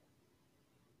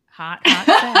hot sex.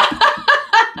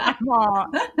 I'm all,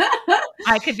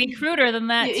 I could be cruder than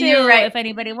that too, if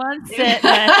anybody wants it.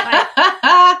 But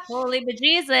like, holy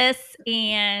bejesus.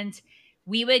 And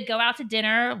we would go out to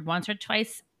dinner once or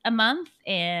twice a month,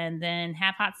 and then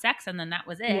have hot sex, and then that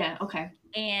was it. Yeah. Okay.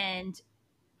 And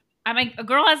I'm like, a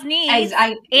girl has needs.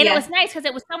 It was nice because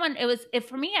it was someone,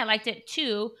 for me, I liked it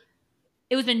too.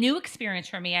 It was a new experience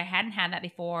for me. I hadn't had that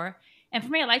before. And for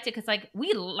me, I liked it because, like,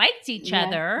 we liked each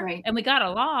other, and we got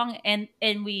along, and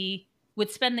we would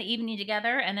spend the evening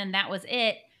together, and then that was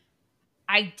it.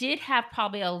 I did have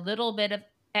probably a little bit of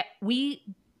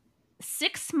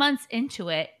 6 months into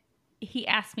it, he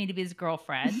asked me to be his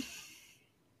girlfriend.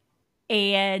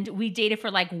 And we dated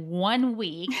for like 1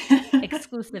 week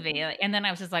exclusively. And then I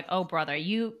was just like, oh, brother,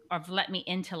 you have let me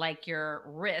into like your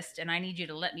wrist, and I need you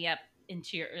to let me up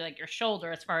into your like your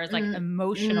shoulder as far as like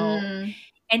emotional.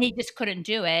 And he just couldn't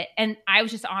do it. And I was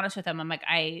just honest with him. I'm like,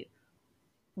 I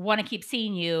want to keep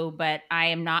seeing you, but I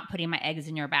am not putting my eggs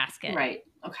in your basket. Right.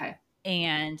 Okay.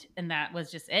 And that was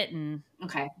just it. And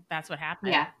okay, that's what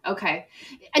happened. Yeah. Okay.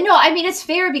 No, I mean, it's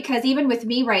fair because even with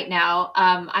me right now,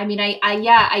 I mean,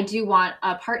 I do want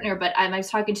a partner, but I was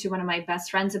talking to one of my best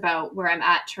friends about where I'm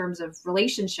at in terms of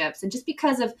relationships, and just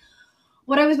because of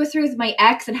what I was through with my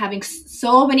ex and having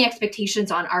so many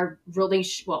expectations on our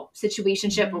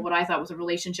situationship, or what I thought was a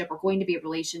relationship or going to be a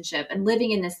relationship, and living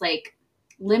in this like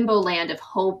limbo land of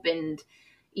hope and,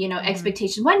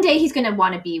 expectation. One day he's going to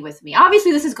want to be with me.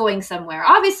 Obviously this is going somewhere.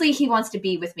 Obviously he wants to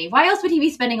be with me. Why else would he be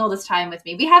spending all this time with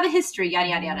me? We have a history, yada,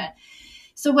 yada, yada.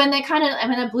 So when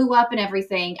that blew up and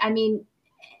everything, I mean,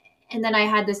 and then I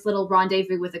had this little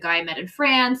rendezvous with a guy I met in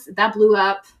France that blew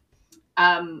up.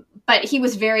 But he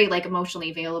was very like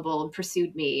emotionally available and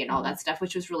pursued me and all that stuff,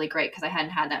 which was really great because I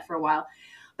hadn't had that for a while.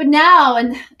 But now,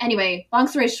 and anyway, long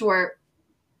story short,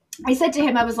 I said to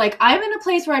him, I was like, I'm in a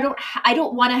place where I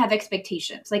don't want to have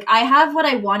expectations. Like I have what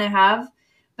I want to have,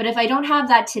 but if I don't have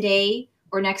that today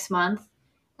or next month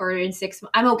or in 6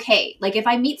 months, I'm okay. Like if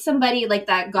I meet somebody like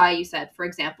that guy you said, for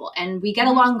example, and we get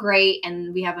along great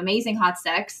and we have amazing hot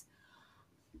sex,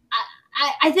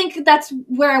 I think that's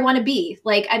where I want to be.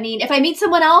 Like, I mean, if I meet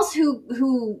someone else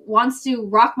who wants to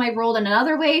rock my world in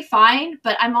another way, fine.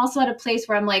 But I'm also at a place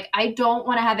where I'm like, I don't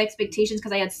want to have expectations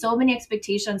because I had so many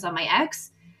expectations on my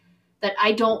ex that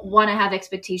I don't want to have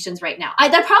expectations right now.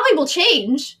 That probably will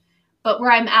change, but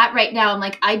where I'm at right now, I'm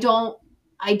like, I don't,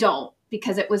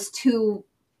 because it was too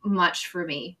much for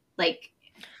me. Like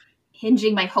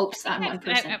hinging my hopes on one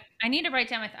person. I need to write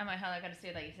down how I got to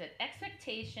say that. You said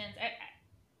expectations.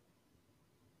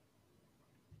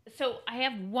 So I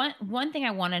have one thing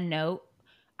I want to note.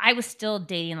 I was still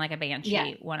dating like a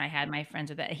banshee when I had my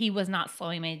friends with it. He was not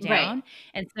slowing me down. Right.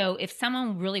 And so if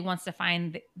someone really wants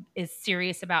to is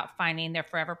serious about finding their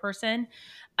forever person,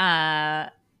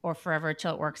 or forever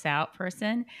till it works out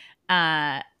person,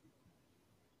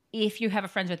 if you have a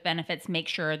friends with benefits, make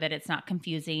sure that it's not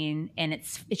confusing and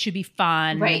it should be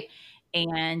fun. Right.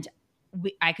 And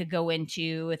I could go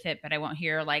into with it, but I won't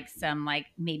hear like some like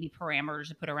maybe parameters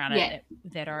to put around it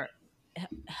that are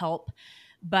help.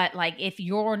 But like if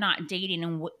you're not dating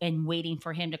and waiting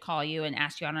for him to call you and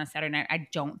ask you out on a Saturday night, I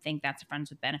don't think that's a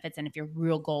friends with benefits. And if your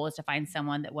real goal is to find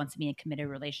someone that wants to be in a committed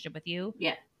relationship with you,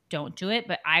 don't do it.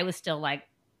 But I was still like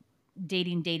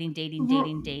dating.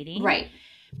 Right.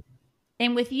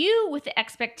 And with you, with the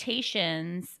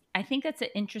expectations, I think that's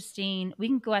we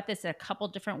can go at this a couple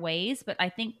different ways, but I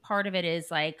think part of it is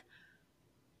like,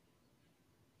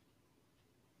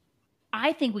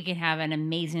 I think we can have an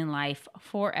amazing life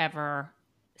forever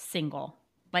single.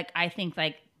 Like, I think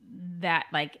like that,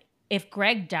 like if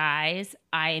Greg dies,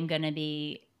 I am going to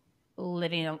be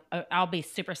I'll be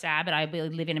super sad, but I'll be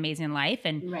living an amazing life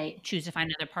and choose to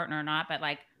find another partner or not. But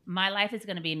like my life is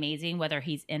going to be amazing, whether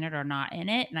he's in it or not in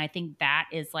it. And I think that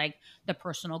is like the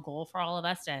personal goal for all of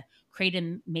us, to create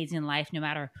an amazing life, no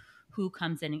matter who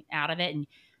comes in and out of it. And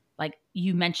like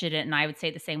you mentioned it, and I would say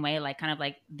the same way, like kind of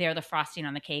like they're the frosting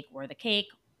on the cake, we're the cake.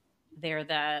 They're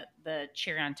the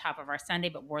cherry on top of our sundae,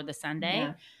 but we're the sundae.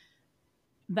 Yeah.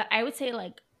 But I would say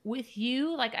like with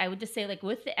you, like I would just say like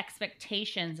with the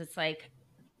expectations, it's like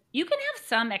you can have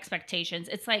some expectations.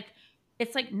 It's like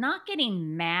not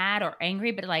getting mad or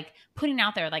angry, but like putting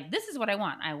out there, like, this is what I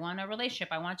want. I want a relationship.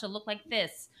 I want it to look like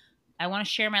this. I want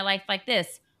to share my life like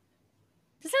this.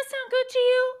 Does that sound good to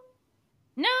you?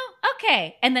 No?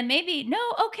 Okay. And then maybe, no,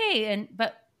 okay.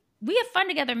 But we have fun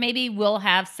together. Maybe we'll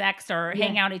have sex or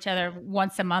hang out each other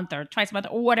once a month or twice a month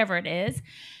or whatever it is.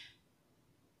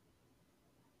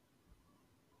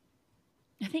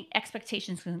 I think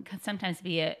expectations can sometimes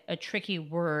be a tricky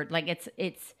word. Like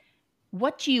it's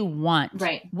what do you want?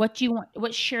 Right. What do you want?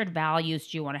 What shared values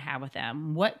do you want to have with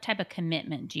them? What type of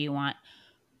commitment do you want?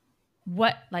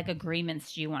 What like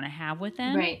agreements do you want to have with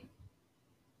them? Right.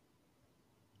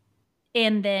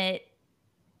 And that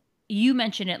you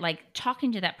mentioned it, like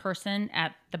talking to that person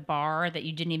at the bar that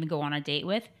you didn't even go on a date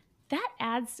with, that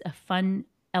adds a fun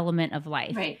element of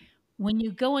life. Right. When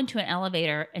you go into an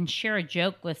elevator and share a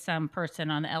joke with some person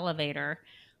on the elevator,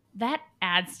 that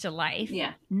adds to life.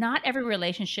 Yeah. Not every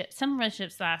relationship, some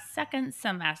relationships last seconds,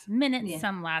 some last minutes, Yeah.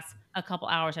 some last a couple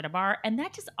hours at a bar. And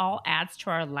that just all adds to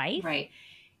our life. Right.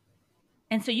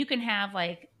 And so you can have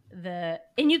like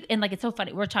and like, it's so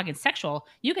funny. We're talking sexual.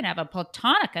 You can have a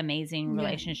platonic, amazing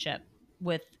relationship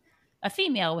with a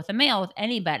female, with a male, with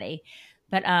anybody.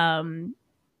 But, and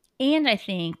I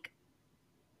think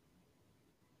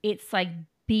it's like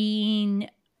being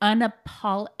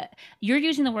you're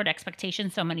using the word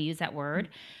expectation, so I'm going to use that word.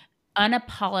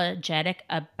 Unapologetic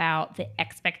about the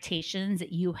expectations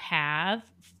that you have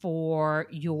for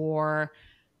your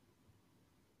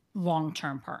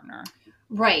long-term partner.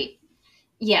 Right.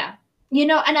 Yeah.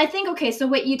 And I think, okay, so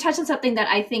what you touched on something that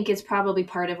I think is probably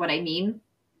part of what I mean.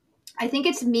 I think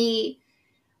it's me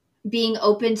being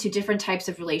open to different types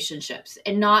of relationships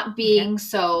and not being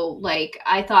so like,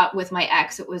 I thought with my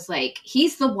ex, it was like,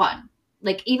 he's the one.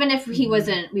 Like, even if we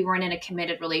weren't in a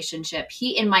committed relationship,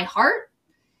 in my heart,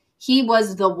 he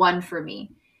was the one for me.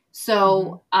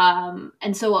 So,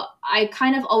 and so I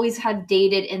kind of always have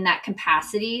dated in that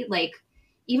capacity. Like,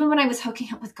 even when I was hooking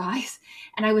up with guys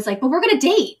and I was like, but we're going to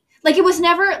date. Like, it was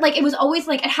never like, it was always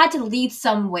like, it had to lead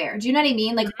somewhere. Do you know what I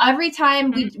mean? Like, every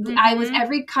time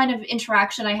every kind of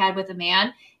interaction I had with a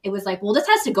man, it was like, well, this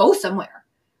has to go somewhere.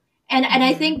 And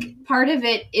I think part of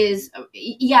it is,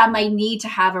 my need to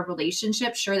have a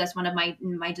relationship. Sure, that's one of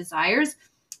my desires.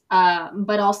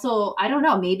 But also, I don't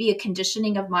know, maybe a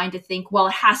conditioning of mine to think, well,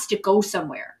 it has to go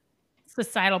somewhere.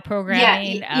 Societal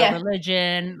programming,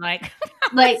 religion, like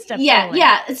stuff,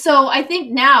 yeah. So I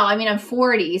think now, I mean, I'm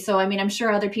 40, so I mean, I'm sure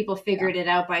other people figured it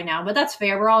out by now, but that's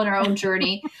fair. We're all in our own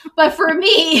journey. But for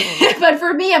me,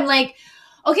 I'm like,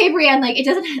 okay, Brianne, like, it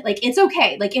doesn't, like, it's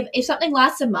okay. Like, if something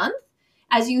lasts a month,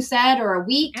 as you said, or a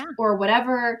week or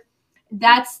whatever,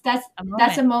 that's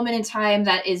a moment in time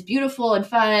that is beautiful and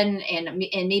fun and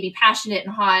maybe passionate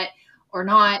and hot or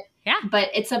not. Yeah. But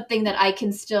it's something that I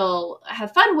can still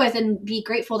have fun with and be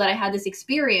grateful that I had this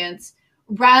experience,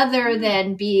 rather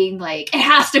than being like, it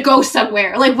has to go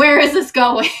somewhere. Like, where is this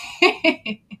going?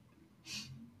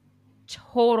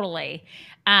 Totally.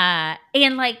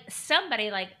 And like somebody,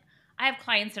 like, I have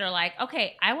clients that are like,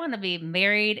 okay, I want to be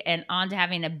married and on to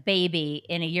having a baby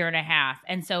in a year and a half.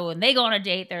 And so when they go on a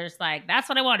date, there's like, that's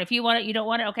what I want. If you want it, you don't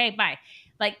want it. Okay, bye.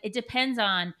 Like, it depends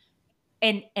on,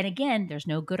 and again, there's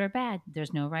no good or bad.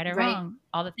 There's no right or wrong.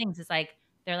 All the things. It's like,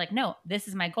 they're like, no, this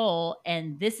is my goal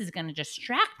and this is going to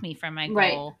distract me from my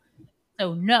goal.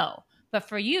 So no. But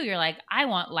for you, you're like, I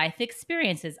want life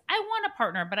experiences. I want a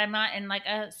partner, but I'm not in like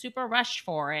a super rush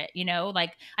for it.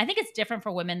 Like, I think it's different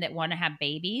for women that want to have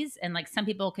babies. And like, some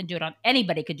people can do it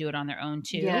anybody could do it on their own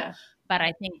too. Yeah. But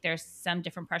I think there's some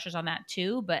different pressures on that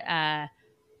too. But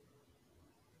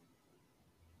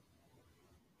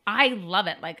I love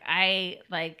it. Like, I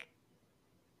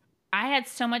had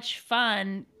so much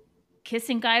fun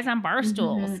kissing guys on bar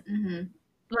stools.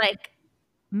 Like,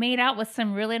 made out with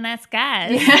some really nice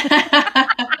guys.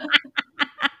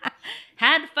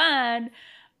 Had fun.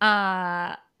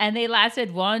 And they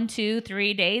lasted 1, 2,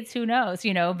 3 dates. Who knows,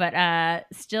 but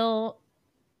still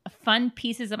fun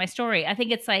pieces of my story. I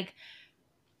think it's like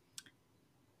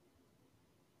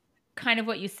kind of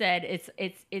what you said.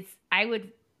 I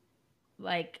would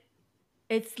like,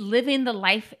 it's living the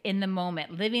life in the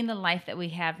moment, living the life that we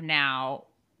have now,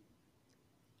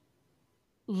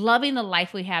 loving the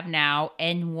life we have now,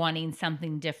 and wanting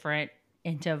something different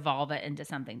and to evolve it into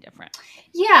something different.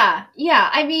 Yeah.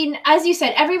 I mean, as you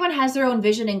said, everyone has their own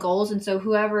vision and goals. And so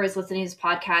whoever is listening to this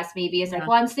podcast maybe is like,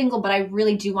 well, I'm single, but I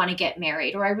really do want to get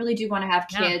married, or I really do want to have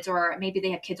kids, or maybe they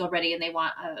have kids already and they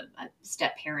want a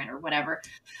step parent or whatever.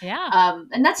 Yeah.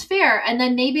 And that's fair. And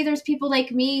then maybe there's people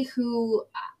like me who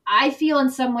I feel in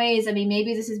some ways, I mean,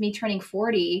 maybe this is me turning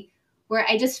 40, where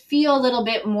I just feel a little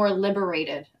bit more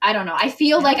liberated. I don't know. I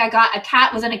feel like a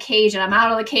cat was in a cage and I'm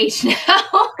out of the cage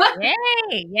now.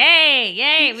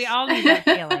 Yay. We all need that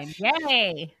feeling.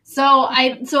 Yay. So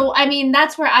I mean,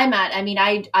 that's where I'm at. I mean,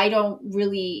 I don't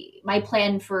really, my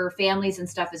plan for families and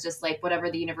stuff is just like,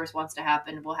 whatever the universe wants to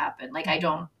happen will happen. Like,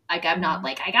 I'm not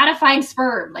like, I gotta find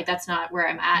sperm. Like, that's not where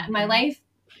I'm at in my life.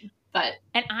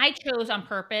 And I chose on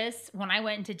purpose, when I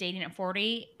went into dating at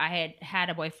 40, I had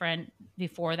a boyfriend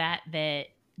before that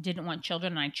didn't want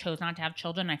children, and I chose not to have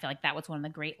children. I feel like that was one of the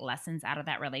great lessons out of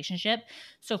that relationship.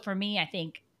 So for me, I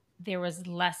think there was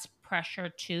less pressure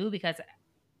too, because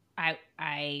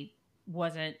I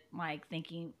wasn't like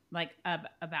thinking like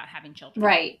about having children.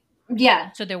 Right.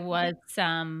 Yeah. So there was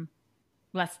some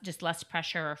less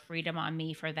pressure or freedom on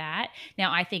me for that.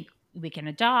 Now I think we can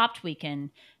adopt,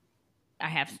 I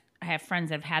have friends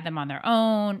that have had them on their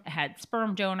own, had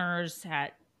sperm donors,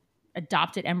 had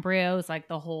adopted embryos, like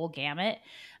the whole gamut.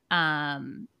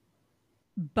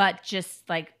 But just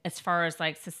like as far as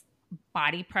like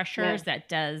body pressures, that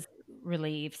does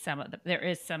relieve some of there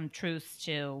is some truth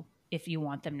to if you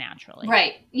want them naturally.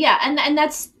 Right. Yeah. And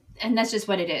that's just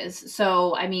what it is.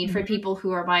 So, I mean, for people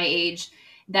who are my age,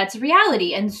 that's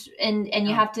reality. And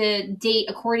you have to date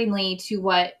accordingly to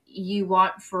what you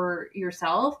want for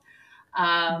yourself.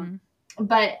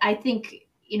 But I think,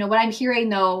 you know, what I'm hearing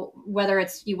though, whether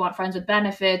it's you want friends with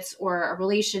benefits or a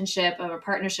relationship or a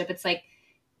partnership, it's like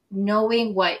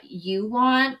knowing what you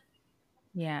want.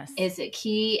 Yes. Is it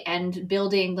key, and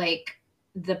building like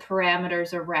the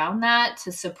parameters around that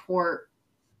to support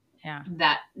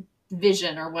that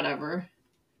vision or whatever.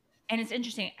 And it's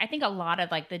interesting. I think a lot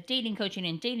of like the dating coaching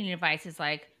and dating advice is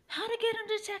like how to get him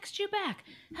to text you back,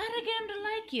 how to get him to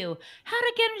like you, how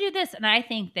to get him to do this. And I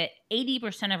think that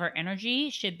 80% of our energy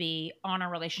should be on our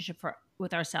relationship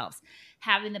with ourselves,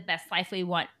 having the best life we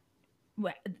want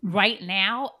right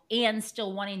now and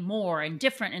still wanting more and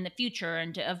different in the future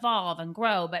and to evolve and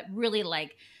grow, but really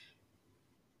like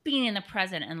being in the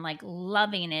present and like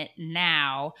loving it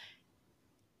now.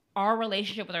 Our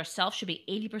relationship with ourselves should be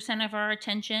 80% of our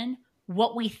attention.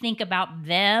 What we think about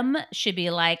them should be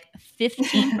like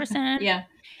 15%. Yeah.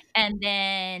 And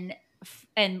then,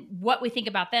 and what we think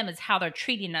about them is how they're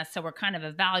treating us. So we're kind of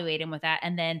evaluating with that.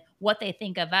 And then what they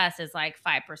think of us is like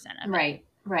 5% of it. Right.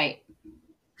 Right.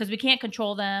 Because we can't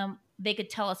control them. They could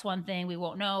tell us one thing, we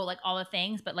won't know, like all the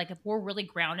things. But like if we're really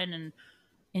grounded and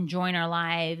enjoying our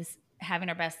lives, having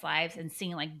our best lives, and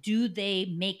seeing like, do they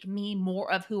make me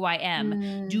more of who I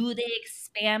am? Do they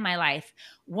expand my life?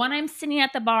 When I'm sitting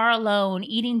at the bar alone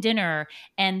eating dinner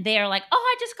and they're like, oh,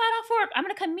 I just got off work, I'm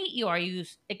going to come meet you. Are you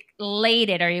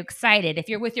elated? Are you excited? If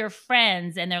you're with your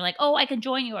friends and they're like, oh, I can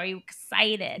join you, are you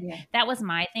excited? Yeah. That was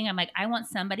my thing. I'm like, I want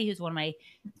somebody who's one of my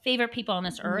favorite people on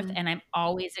this earth, and I'm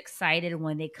always excited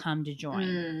when they come to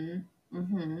join.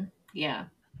 Yeah.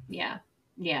 Yeah.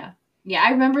 Yeah. Yeah,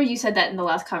 I remember you said that in the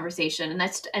last conversation, and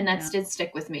that did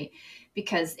stick with me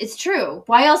because it's true.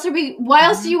 Why else do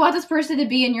you want this person to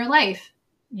be in your life?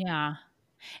 Yeah.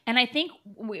 And I think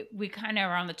we kind of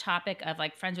are on the topic of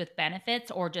like friends with benefits,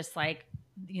 or just like,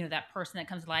 you know, that person that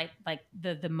comes like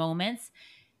the moments.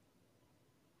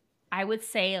 I would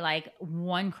say like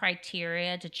one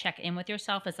criteria to check in with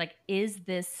yourself is like, is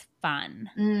this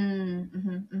fun?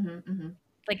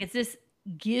 Like, is this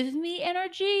give me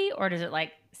energy, or does it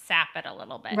like sap it a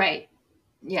little bit? Right.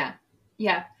 Yeah.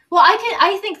 Yeah. Well,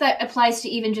 I think that applies to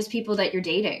even just people that you're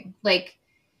dating. Like,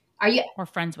 are you or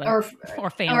friends with or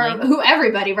family or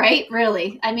everybody, right?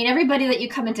 Really. I mean, everybody that you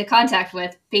come into contact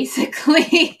with,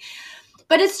 basically.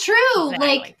 But it's true. Exactly.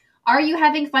 Like, are you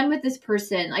having fun with this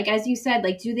person? Like, as you said,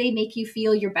 like, do they make you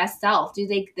feel your best self? Do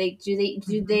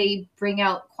they bring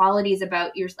out qualities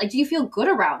about your, like, do you feel good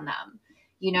around them?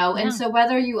 You know, and so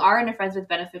whether you are in a friends with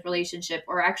benefit relationship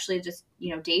or actually just,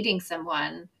 you know, dating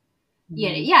someone,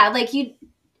 like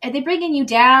are they bringing you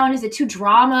down? Is it too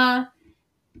drama?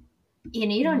 You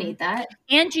know, you don't need that.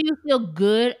 And do you feel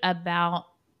good about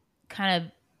kind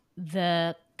of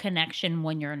the connection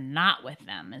when you're not with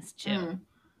them is too?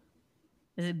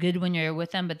 Is it good when you're with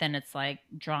them, but then it's like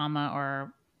drama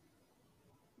or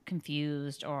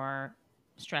confused or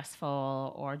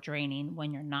stressful or draining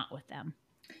when you're not with them?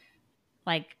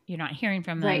 Like, you're not hearing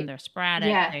from them. Right. They're sporadic.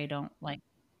 Yeah. They don't like.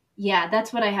 Yeah,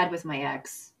 that's what I had with my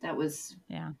ex. That was,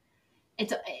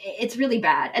 it's really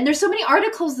bad. And there's so many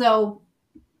articles though,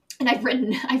 and I've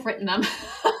written them.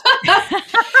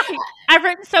 I've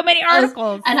written so many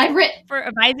articles, and I've written for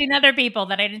advising other people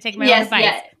that I didn't take my own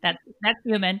advice. Yeah. That's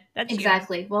human. That's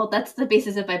exactly. Human. Well, that's the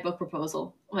basis of my book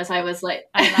proposal. I was like,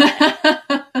 I love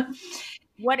it.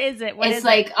 What is it? It's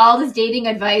like all this dating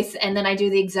advice, and then I do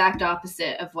the exact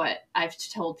opposite of what I've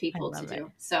told people to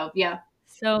do. So yeah,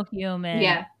 so human.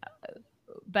 Yeah,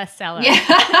 bestseller.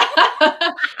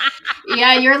 Yeah,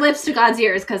 yeah. Your lips to God's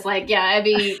ears, because like, it'd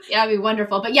be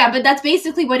wonderful. But but that's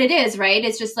basically what it is, right?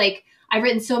 It's just like I've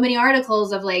written so many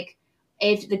articles of like,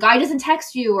 if the guy doesn't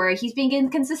text you, or he's being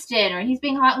inconsistent, or he's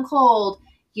being hot and cold,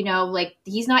 you know, like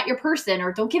he's not your person,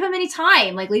 or don't give him any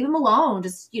time, like leave him alone.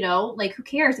 Just, you know, like who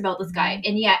cares about this guy?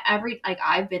 And yet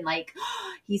I've been like,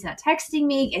 oh, he's not texting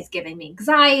me. It's giving me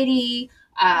anxiety.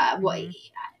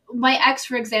 My ex,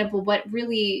 for example, what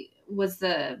really was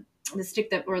the stick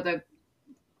that, or the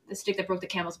stick that broke the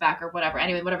camel's back, or whatever.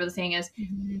 Anyway, whatever the saying is,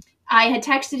 I had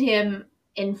texted him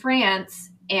in France,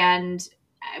 and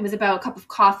it was about a cup of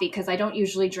coffee, because I don't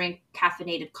usually drink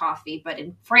caffeinated coffee. But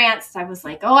in France, I was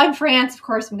like, oh, I'm France. Of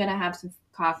course, I'm going to have some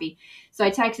coffee. So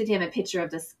I texted him a picture of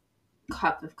this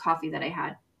cup of coffee that I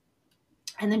had.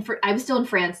 And then I was still in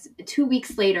France. 2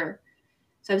 weeks later,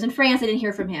 So I was in France. I didn't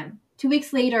hear from him. 2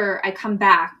 weeks later, I come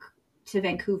back to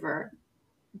Vancouver.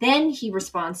 Then he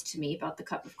responds to me about the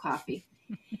cup of coffee.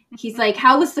 He's like,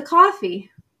 how was the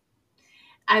coffee?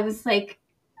 I was like,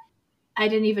 I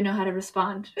didn't even know how to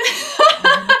respond.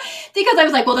 Because I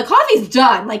was like, well, the coffee's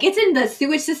done. Like, it's in the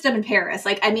sewage system in Paris.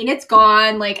 Like, I mean, it's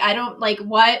gone. Like, I don't, like,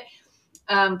 what?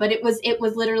 But it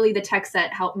was literally the text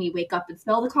that helped me wake up and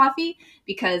smell the coffee,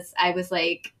 because I was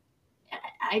like,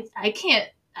 I can't,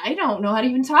 I don't know how to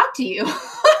even talk to you.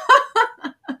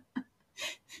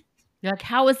 You're like,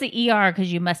 how was the ER?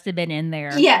 Because you must have been in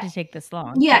there Yeah. to take this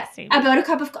long. Yeah, texting.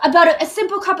 about a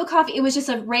simple cup of coffee. It was just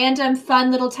a random,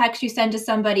 fun little text you send to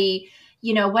somebody,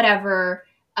 you know, whatever.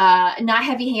 Not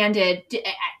heavy-handed.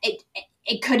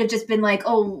 It could have just been like,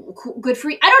 oh, good for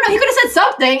you. I don't know. He could have said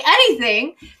something,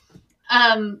 anything.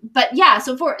 But yeah,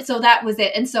 so that was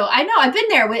it. And so I know I've been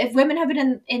there. If women have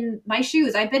been in my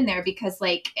shoes, I've been there, because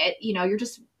like, you know, you're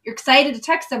excited to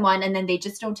text someone and then they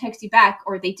just don't text you back,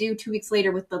 or they do 2 weeks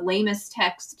later with the lamest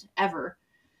text ever.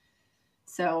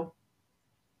 So.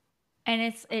 And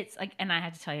it's like, and I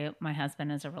had to tell you, my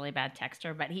husband is a really bad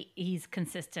texter, but he's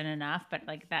consistent enough, but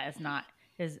like that is not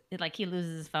his, like he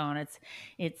loses his phone.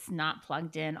 It's not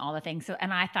plugged in, all the things. So,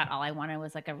 and I thought all I wanted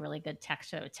was like a really good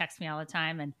texter that would text me all the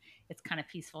time, and it's kind of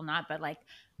peaceful, not, but like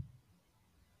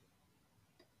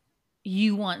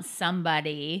you want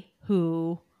somebody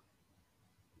who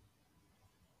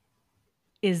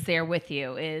is there with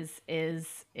you, is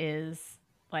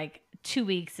like 2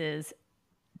 weeks is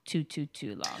too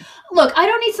long. Look, I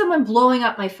don't need someone blowing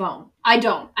up my phone. I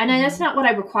don't. And that's not what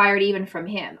I required even from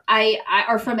him.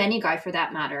 Or from any guy for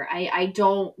that matter. I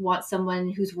don't want someone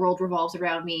whose world revolves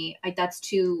around me.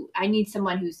 I need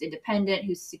someone who's independent,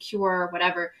 who's secure,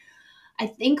 whatever. I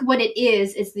think what it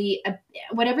is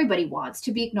what everybody wants: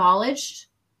 to be acknowledged,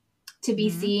 to be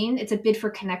seen. It's a bid for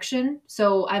connection.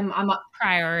 So I'm a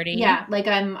priority. Yeah. Like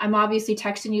I'm obviously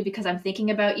texting you because I'm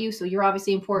thinking about you. So you're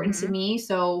obviously important to me.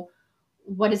 So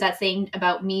what is that saying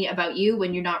about me, about you,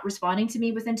 when you're not responding to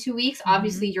me within 2 weeks?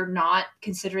 Obviously you're not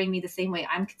considering me the same way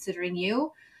I'm considering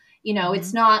you. You know,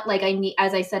 it's not like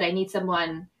as I said, I need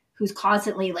someone who's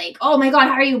constantly like, oh my God,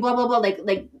 how are you? Blah, blah, blah.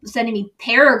 Like sending me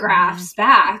paragraphs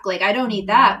back. Like, I don't need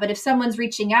that. But if someone's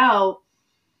reaching out,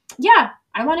 yeah,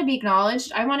 I want to be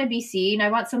acknowledged. I want to be seen.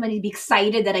 I want somebody to be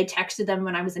excited that I texted them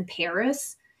when I was in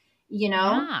Paris, you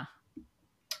know? Yeah.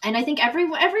 And I think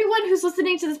everyone who's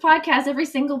listening to this podcast, every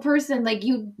single person, like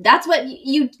that's what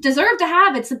you deserve to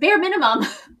have. It's a bare minimum,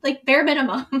 like bare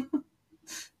minimum.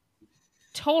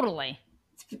 Totally.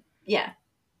 Yeah.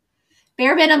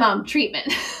 Bare minimum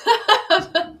treatment.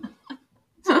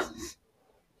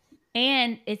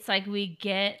 And it's like we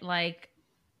get like,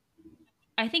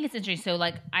 I think it's interesting. So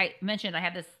like I mentioned, I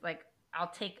have this like, I'll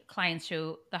take clients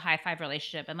through the high five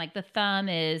relationship, and like the thumb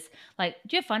is like,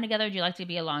 do you have fun together? Do you like to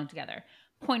be along together?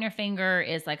 Pointer finger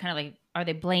is like kind of like, are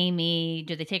they blamey?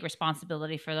 Do they take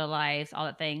responsibility for their lives? All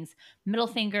that things. Middle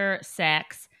finger,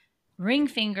 sex. Ring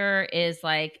finger is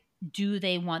like, do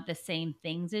they want the same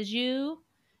things as you?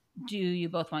 Do you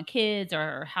both want kids,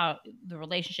 or how the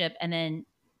relationship? And then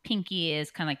pinky is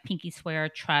kind of like pinky swear,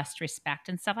 trust, respect,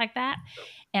 and stuff like that.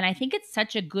 And I think it's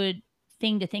such a good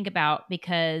thing to think about,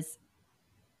 because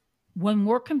when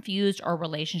we're confused or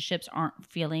relationships aren't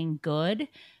feeling good,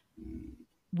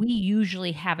 we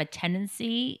usually have a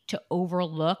tendency to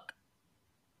overlook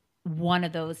one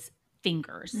of those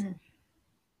fingers,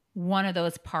 one of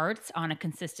those parts on a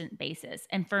consistent basis.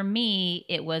 And for me,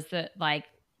 it was the like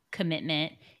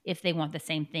commitment. If they want the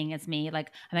same thing as me, like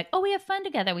I'm like, oh, we have fun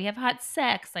together, we have hot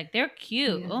sex, like they're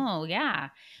cute. Oh yeah.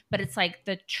 But it's like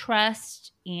the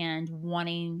trust and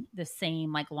wanting the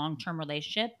same like long-term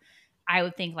relationship. I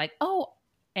would think like, oh,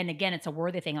 and again, it's a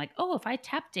worthy thing, like, oh, if I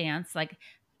tap dance, like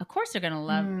of course they're gonna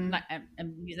love, like,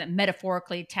 I'm using that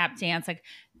metaphorically, tap dance, like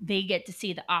they get to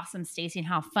see the awesome Stacy and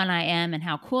how fun I am and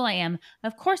how cool I am.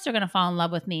 Of course they're gonna fall in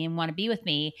love with me and want to be with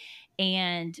me.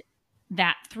 And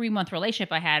that 3-month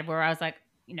relationship I had where I was like,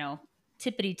 you know,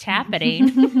 tippity tappity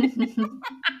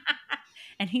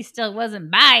and he still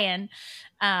wasn't buying.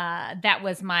 That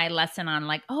was my lesson on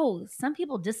like, oh, some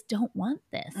people just don't want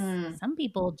this. Some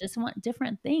people just want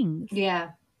different things. Yeah.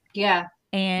 Yeah.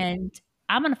 And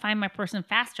I'm going to find my person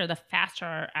faster, the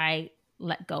faster I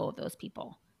let go of those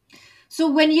people. So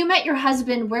when you met your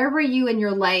husband, where were you in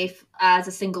your life as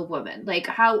a single woman? Like,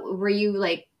 how were you,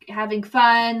 like, having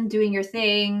fun, doing your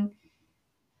thing?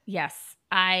 Yes.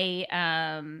 I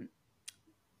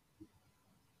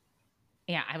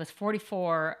was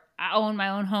 44. I own my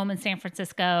own home in San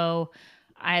Francisco.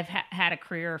 I've had a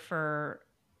career for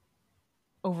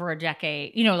over a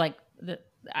decade, you know, like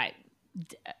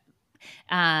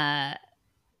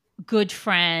good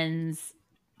friends,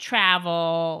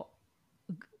 travel,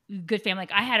 good family.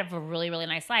 Like I had a really, really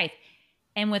nice life.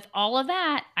 And with all of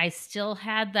that, I still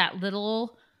had that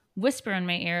little whisper in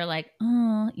my ear, like,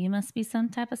 oh, you must be some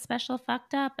type of special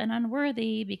fucked up and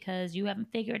unworthy because you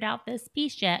haven't figured out this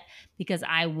piece yet, because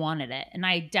I wanted it. And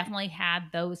I definitely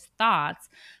had those thoughts,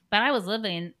 but I was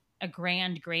living a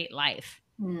grand, great life.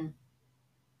 And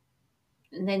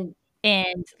then,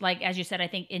 And like, as you said, I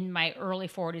think in my early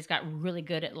 40s, got really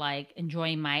good at like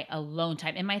enjoying my alone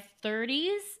time. In my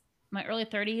 30s, my early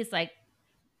 30s, like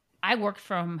I worked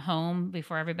from home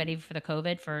before everybody for the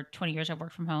COVID. For 20 years, I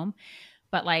worked from home.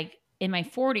 But like in my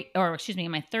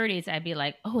in my 30s, I'd be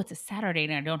like, oh, it's a Saturday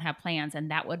and I don't have plans.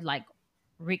 And that would like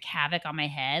wreak havoc on my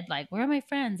head. Like, where are my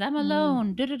friends? I'm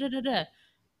alone. Da, da, da, da, da.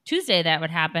 Tuesday, that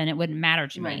would happen. It wouldn't matter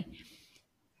to right. me.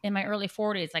 In my early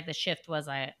 40s, like the shift was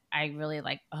I really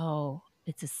like, oh,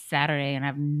 it's a Saturday and I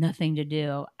have nothing to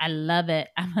do. I love it.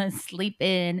 I'm going to sleep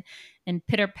in and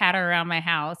pitter patter around my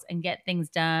house and get things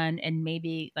done and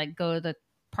maybe like go to the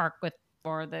park with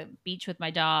or the beach with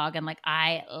my dog. And like,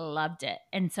 I loved it.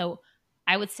 And so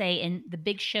I would say in the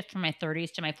big shift from my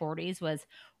 30s to my 40s was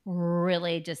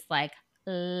really just like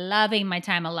loving my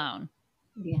time alone,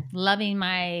 Yeah. loving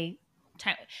my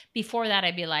time. Before that,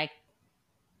 I'd be like,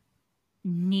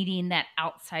 needing that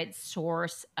outside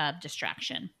source of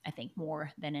distraction, I think,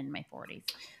 more than in my 40s.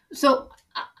 So,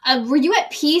 were you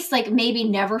at peace, like maybe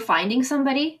never finding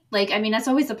somebody? Like, I mean, that's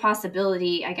always a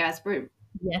possibility, I guess.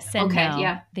 Yes and Okay, no.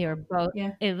 yeah. They were both.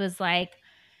 Yeah. It was like,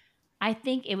 I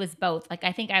think it was both. Like,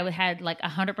 I think I had like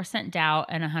 100% doubt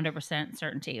and 100%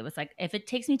 certainty. It was like, if it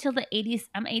takes me till the 80s,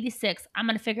 I'm 86, I'm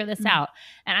going to figure this out.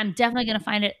 And I'm definitely going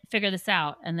to figure this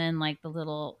out. And then like the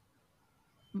little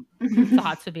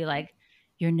thoughts would be like,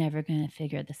 you're never going to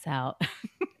figure this out.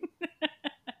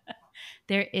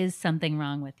 There is something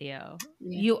wrong with you. Yeah.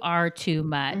 You are too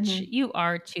much. You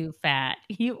are too fat.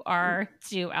 You are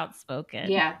too outspoken.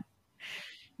 Yeah.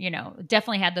 You know,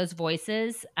 definitely had those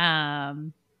voices. Yeah,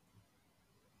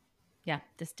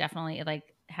 just definitely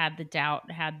like had the doubt,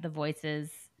 had the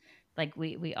voices. Like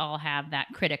we all have that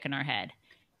critic in our head.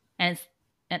 And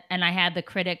I had the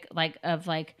critic like of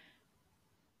like,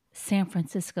 San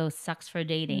Francisco sucks for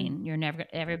dating. You're never,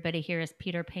 everybody here is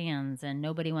Peter Pans and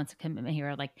nobody wants a commitment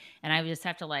here. Like, and I would just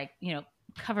have to like, you know,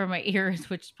 cover my ears,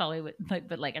 which probably would like,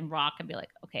 but like, and rock and be like,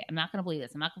 okay, I'm not going to believe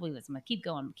this. I'm not going to believe this. I'm going to keep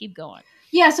going, keep going.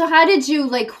 Yeah. So how did you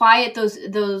like quiet those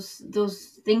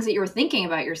things that you were thinking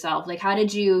about yourself? Like, how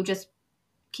did you just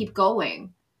keep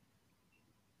going?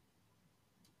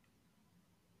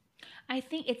 I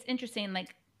think it's interesting.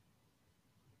 Like,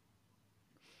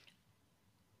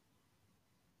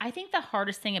 I think the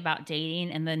hardest thing about dating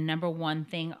and the number one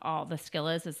thing all the skill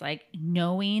is like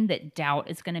knowing that doubt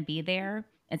is going to be there.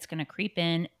 It's going to creep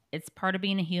in. It's part of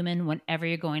being a human whenever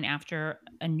you're going after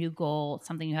a new goal,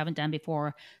 something you haven't done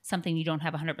before, something you don't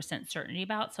have 100% certainty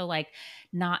about. So like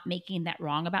not making that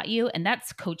wrong about you. And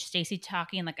that's Coach Stacy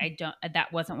talking. Like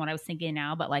that wasn't what I was thinking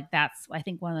now, but like that's, I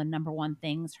think one of the number one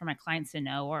things for my clients to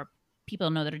know, or people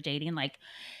to know that are dating, like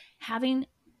having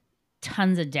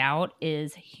tons of doubt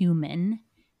is human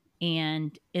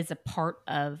and is a part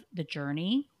of the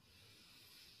journey.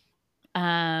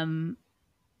 I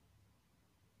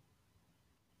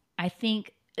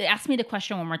think, ask me the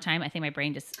question one more time. I think my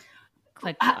brain just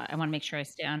clicked. I want to make sure I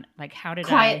stay on, like, how did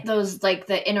quiet those, like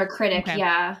the inner critic. Okay.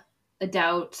 Yeah. The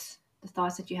doubt, the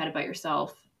thoughts that you had about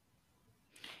yourself.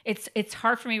 It's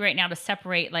hard for me right now to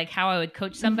separate like how I would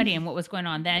coach somebody and what was going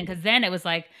on then. Cause then it was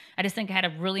like, I just think I had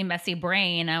a really messy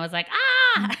brain. I was like,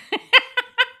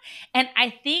 And I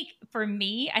think for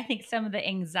me, I think some of the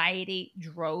anxiety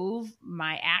drove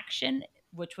my action,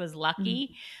 which was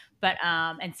lucky. But,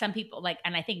 and some people like,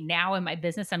 and I think now in my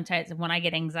business, sometimes when I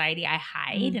get anxiety, I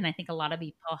hide. And I think a lot of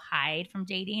people hide from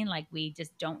dating. Like we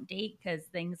just don't date because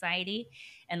the anxiety.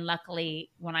 And luckily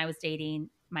when I was dating,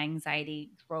 my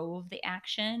anxiety drove the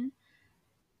action.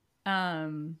 I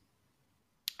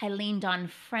leaned on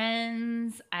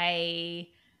friends. I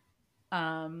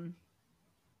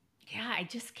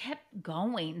just kept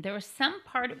going. There was some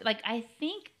part of like, I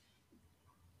think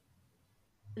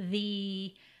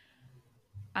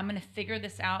I'm going to figure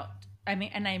this out. I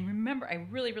mean, and I remember I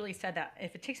really, really said that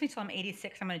if it takes me till I'm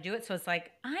 86, I'm going to do it. So it's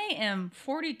like, I am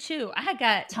 42. I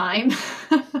got time.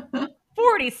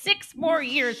 46 more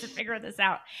years to figure this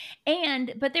out.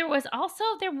 But there was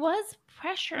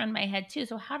pressure in my head too.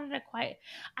 So how did I quiet?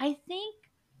 I think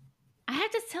I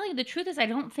have to tell you the truth is I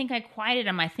don't think I quieted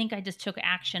them. I think I just took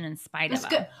action in spite of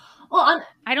them. Well,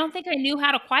 I don't think I knew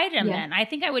how to quiet them Yeah. then. I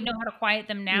think I would know how to quiet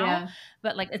them now, Yeah.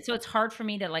 but like, so it's hard for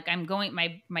me to like, I'm going,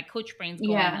 my coach brain's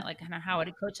going Yeah. at like kind of how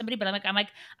to coach somebody, but I'm like,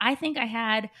 I think I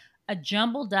had a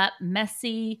jumbled up,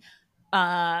 messy,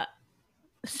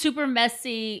 super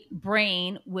messy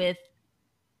brain with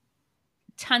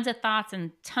tons of thoughts, and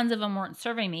tons of them weren't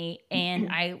serving me. And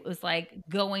I was like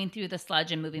going through the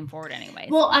sludge and moving forward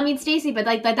anyways. Well, I mean, Stacy, but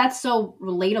like that's so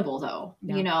relatable though.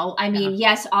 Yeah. You know, I mean,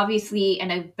 yes, obviously in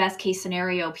a best case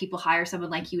scenario, people hire someone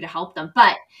like you to help them,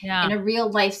 but Yeah. in a real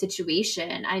life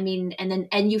situation, I mean,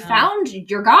 and you found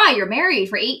your guy, you're married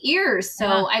for 8 years.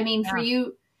 So, I mean, for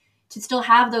you to still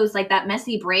have those, like that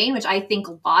messy brain, which I think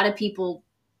a lot of people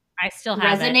I still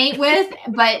have resonate with,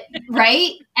 but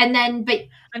right. And then, but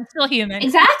I'm still human.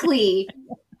 Exactly.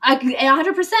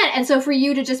 100%. And so for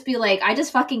you to just be like, I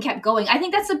just fucking kept going. I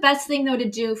think that's the best thing though to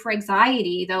do for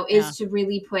anxiety though, is to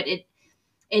really put it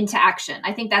into action.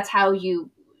 I think that's how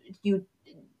you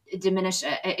diminish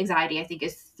anxiety. I think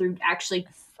is through actually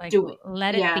like, doing.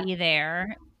 Let it be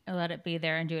there. Let it be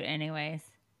there and do it anyways.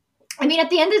 I mean, at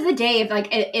the end of the day,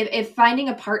 if finding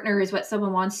a partner is what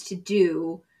someone wants to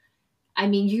do, I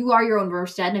mean, you are your own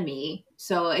worst enemy.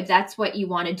 So if that's what you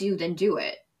want to do, then do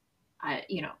it.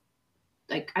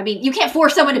 Like, I mean, you can't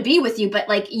force someone to be with you, but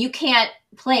like you can't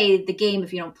play the game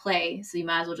if you don't play. So you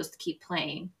might as well just keep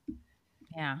playing.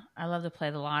 Yeah. I love to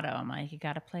play the lotto. I'm like, you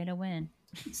got to play to win.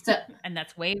 So, and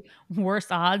that's way worse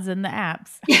odds than the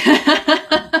apps.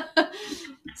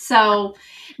 So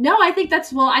no, I think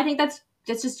that's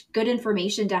just good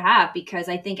information to have, because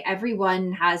I think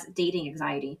everyone has dating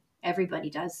anxiety. Everybody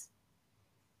does.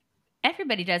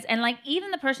 Everybody does. And like, even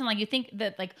the person, like, you think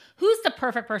that like, who's the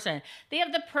perfect person? They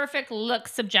have the perfect look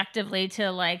subjectively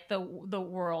to like the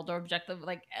world, or objective,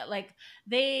 like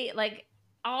they like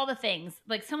all the things,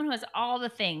 like someone who has all the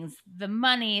things, the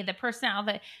money, the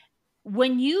personality.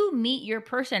 When you meet your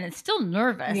person, it's still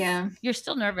nervous. Yeah. You're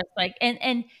still nervous. Like,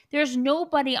 and there's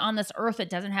nobody on this earth that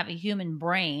doesn't have a human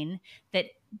brain that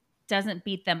doesn't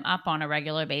beat them up on a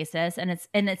regular basis. And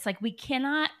it's like, we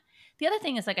cannot. The other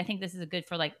thing is, like, I think this is good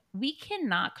for, like, we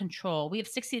cannot control. We have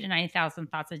 60 to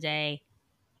 90,000 thoughts a day.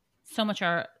 So much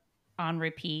are on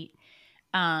repeat.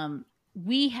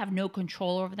 We have no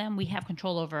control over them. We have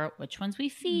control over which ones we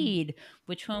feed,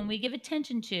 which one we give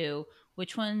attention to,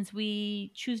 which ones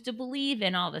we choose to believe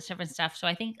in, all this different stuff. So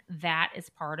I think that is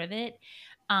part of it.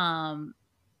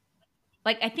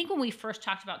 Like, I think when we first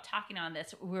talked about talking on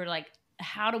this, we were like,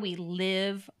 how do we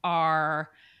live our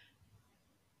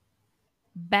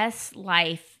best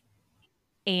life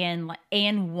and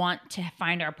want to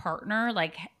find our partner,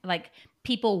 like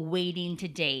people waiting to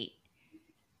date,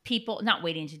 people not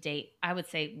waiting to date. I would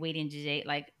say waiting to date.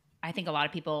 Like, I think a lot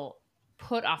of people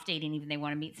put off dating even they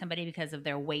want to meet somebody because of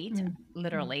their weight,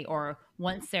 literally, or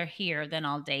once they're here, then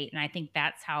I'll date. And I think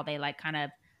that's how they like kind of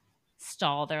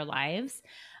stall their lives.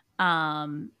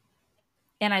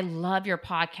 And I love your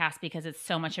podcast because it's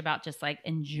so much about just like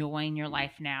enjoying your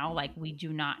life now. Like, we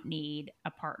do not need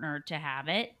a partner to have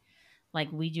it.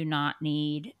 Like, we do not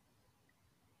need,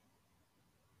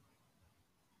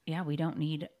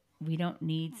 we don't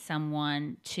need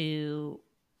someone to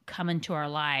come into our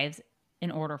lives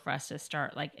in order for us to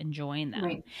start like enjoying them.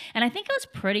 Right. And I think I was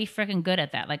pretty freaking good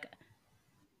at that. Like,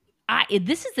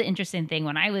 this is the interesting thing.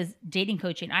 When I was dating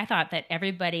coaching, I thought that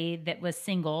everybody that was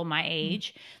single my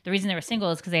age, the reason they were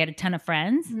single is because they had a ton of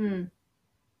friends. And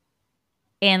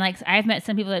like, I've met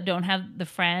some people that don't have the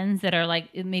friends, that are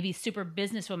like maybe super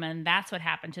businesswomen. That's what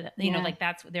happened to them. You know, like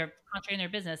that's, they're concentrating their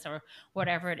business or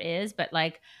whatever it is. But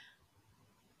like,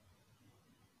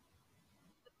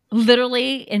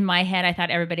 literally in my head, I thought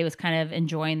everybody was kind of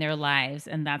enjoying their lives,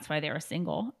 and that's why they were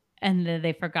single. And then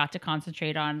they forgot to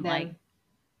concentrate on like,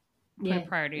 put a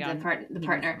priority on the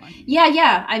partner.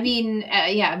 Yeah. I mean,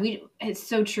 it's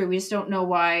so true. We just don't know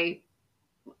why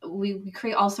we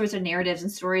create all sorts of narratives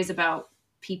and stories about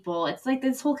people. It's like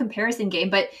this whole comparison game.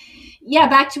 But yeah,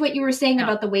 back to what you were saying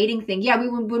about the waiting thing. Yeah,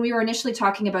 when we were initially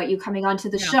talking about you coming onto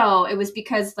the show, it was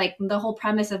because like the whole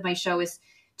premise of my show is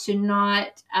to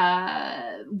not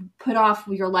put off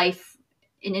your life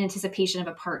in anticipation of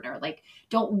a partner. Like,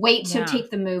 don't wait to take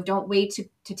the move. Don't wait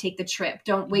to take the trip.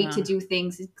 Don't wait to do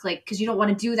things, like, because you don't want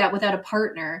to do that without a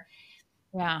partner.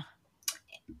 Yeah.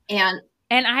 And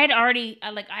I had already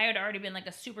been like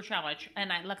a super traveler,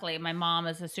 and luckily my mom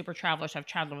is a super traveler, so I've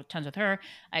traveled with tons with her.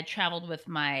 I traveled with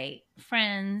my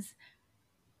friends.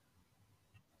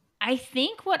 I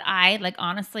think what I like,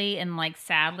 honestly, and like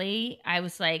sadly,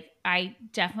 I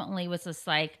definitely was just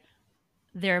like,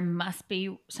 there must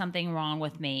be something wrong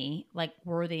with me, like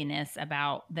worthiness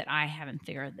about that I haven't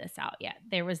figured this out yet.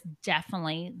 There was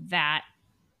definitely that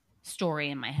story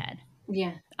in my head.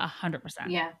 Yeah. 100%.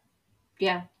 Yeah.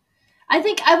 Yeah. I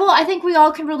think we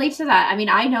all can relate to that. I mean,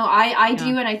 I know I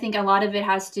do. And I think a lot of it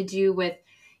has to do with,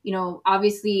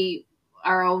 obviously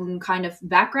our own kind of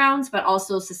backgrounds, but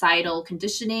also societal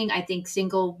conditioning. I think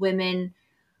single women,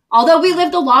 although we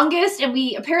live the longest and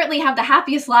we apparently have the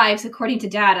happiest lives according to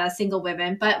data, single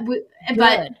women, but we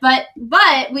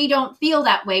don't feel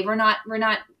that way.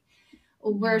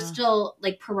 We're still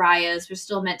like pariahs. We're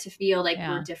still meant to feel like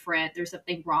we're different. There's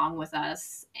something wrong with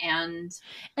us. And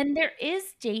there is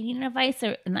dating advice,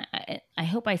 and I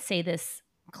hope I say this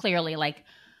clearly, like,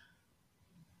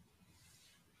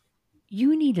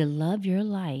 you need to love your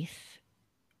life.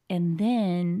 And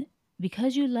then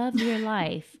because you love your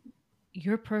life,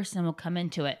 your person will come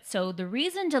into it. So the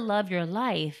reason to love your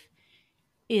life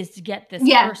is to get this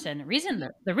person.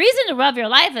 The reason to love your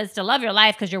life is to love your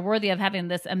life because you're worthy of having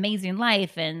this amazing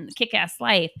life and kick-ass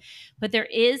life. But there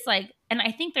is and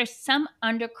I think there's some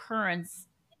undercurrents,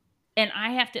 and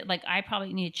I have to I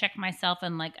probably need to check myself,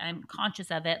 and I'm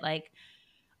conscious of it.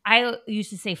 I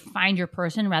used to say find your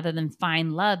person rather than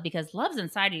find love, because love's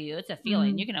inside of you. It's a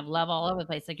feeling. You can have love all over the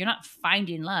place. You're not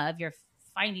finding love. You're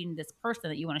finding this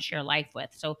person that you want to share life with.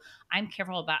 So I'm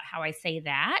careful about how I say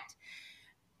that.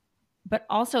 But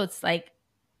also it's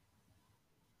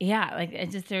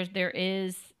it's just there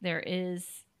is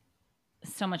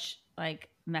so much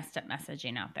messed up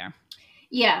messaging out there.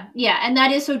 Yeah, and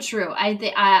that is so true.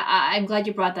 I'm glad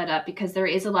you brought that up, because there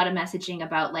is a lot of messaging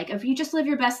about if you just live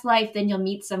your best life, then you'll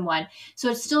meet someone. So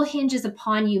it still hinges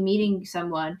upon you meeting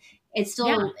someone. It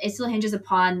still hinges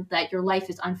upon that your life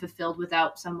is unfulfilled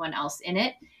without someone else in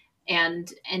it.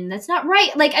 And that's not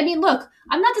right. I mean, look,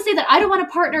 I'm not to say that I don't want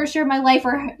a partner share my life,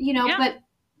 or but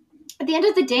at the end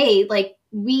of the day,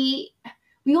 we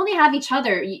only have each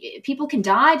other. People can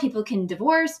die, people can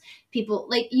divorce, people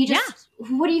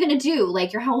what are you going to do?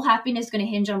 Your whole happiness is going to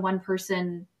hinge on one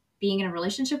person being in a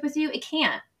relationship with you? It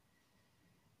can't.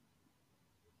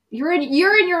 You're in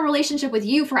your relationship with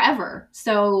you forever.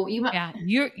 So you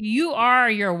are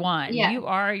your one. Yeah. You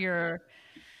are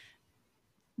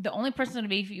the only person to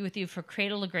be with you for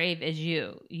cradle to grave is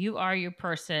you. You are your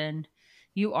person.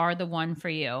 You are the one for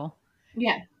you.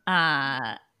 Yeah.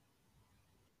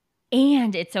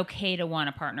 And it's okay to want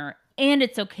a partner, and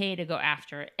it's okay to go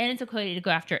after it, and it's okay to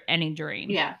go after any dream.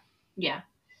 Yeah. Yeah.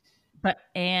 But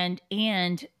and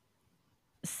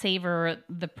savor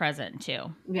the present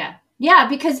too. Yeah. Yeah,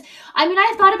 because I mean,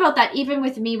 I've thought about that even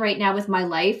with me right now with my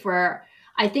life, where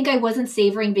I think I wasn't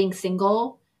savoring being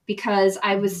single because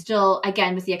I was still,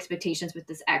 again, with the expectations with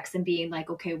this ex and being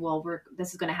okay, well,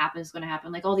 this is going to happen. It's going to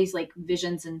happen. All these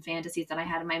visions and fantasies that I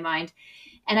had in my mind.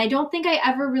 And I don't think I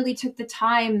ever really took the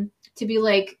time to be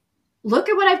look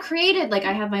at what I've created.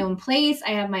 I have my own place.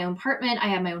 I have my own apartment. I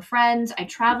have my own friends. I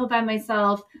travel by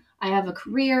myself. I have a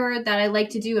career that I like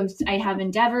to do. I have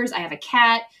endeavors. I have a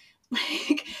cat.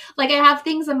 I have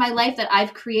things in my life that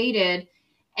I've created.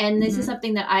 And this is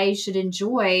something that I should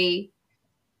enjoy,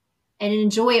 and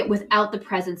enjoy it without the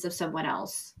presence of someone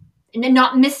else, and then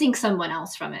not missing someone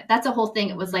else from it. That's a whole thing.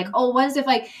 It was what is if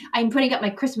I'm putting up my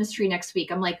Christmas tree next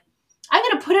week? I'm I'm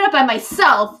going to put it up by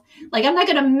myself. I'm not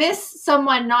going to miss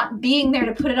someone not being there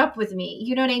to put it up with me.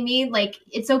 You know what I mean?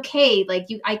 It's okay.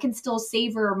 I can still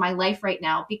savor my life right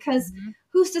now, because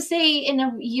who's to say in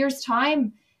a year's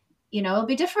time, it'll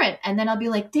be different. And then I'll be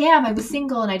damn, I was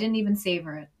single and I didn't even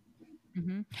savor it.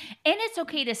 And it's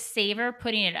okay to savor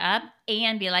putting it up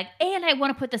and be and I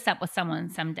want to put this up with someone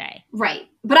someday. Right.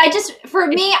 But I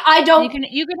don't.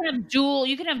 You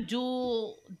can have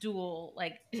dual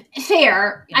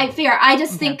fair. I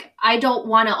just think I don't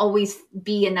want to always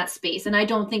be in that space. And I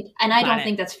don't think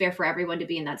that's fair for everyone to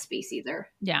be in that space either.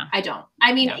 Yeah. I don't.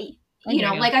 I mean,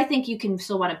 I think you can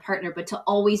still want a partner, but to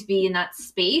always be in that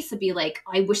space and be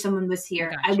I wish someone was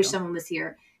here. I wish someone was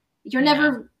here. You're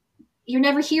never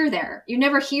here there. You're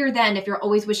never here then if you're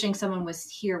always wishing someone was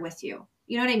here with you.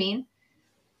 You know what I mean?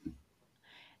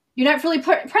 You're not really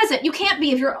present. You can't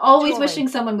be if you're always wishing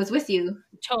someone was with you.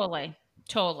 Totally.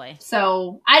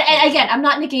 So I'm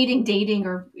not negating dating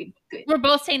or. We're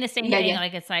both saying the same thing.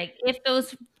 Yeah.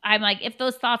 If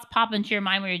those thoughts pop into your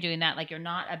mind when you're doing that, you're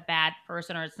not a bad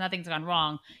person or nothing's gone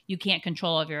wrong. You can't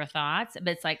control of your thoughts,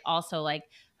 but it's also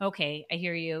okay, I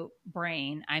hear you,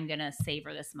 brain. I'm going to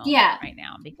savor this moment right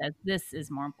now because this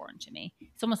is more important to me.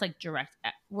 It's almost direct.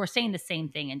 We're saying the same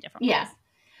thing in different ways.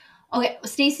 Okay,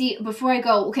 Stacy, before I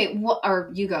go, or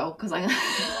you go, because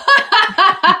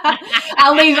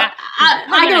I'll leave.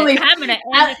 I'm going to leave. I'm going to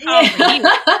end the call for you.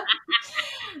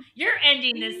 You're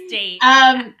ending this date.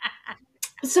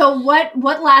 So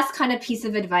what last kind of piece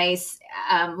of advice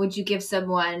would you give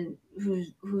someone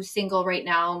who's single right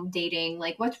now, dating,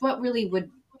 like what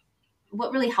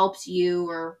really helps you,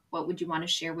 or what would you want to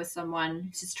share with someone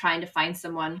who's just trying to find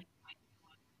someone?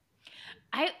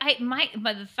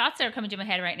 But the thoughts that are coming to my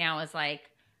head right now is like,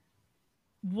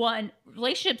 one,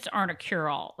 relationships aren't a cure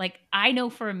all. Like, I know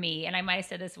for me, and I might have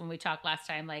said this when we talked last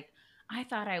time, like, I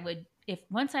thought I would, if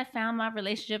once I found my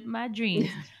relationship, my dreams,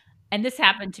 and this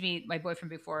happened to me, my boyfriend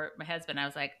before my husband, I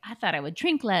was like, I thought I would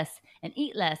drink less and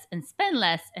eat less and spend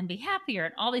less and be happier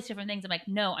and all these different things. I'm like,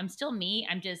 no, I'm still me.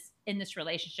 I'm just in this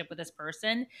relationship with this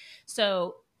person.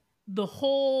 So the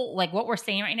whole, like what we're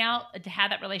saying right now, to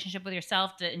have that relationship with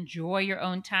yourself, to enjoy your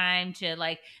own time, to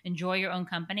like enjoy your own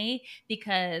company,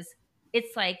 because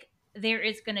it's like there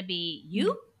is going to be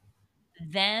you,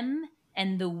 them,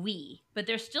 and the we, but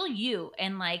there's still you.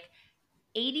 And like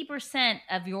 80%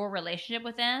 of your relationship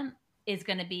with them is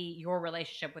going to be your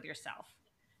relationship with yourself.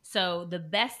 So the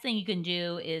best thing you can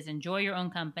do is enjoy your own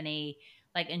company,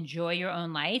 like enjoy your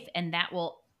own life. And that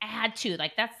will add to,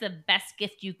 like, that's the best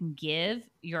gift you can give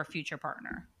your future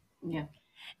partner. Yeah.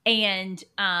 And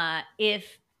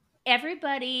if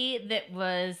everybody that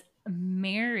was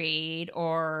married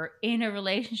or in a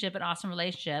relationship, an awesome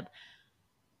relationship,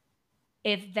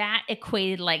 if that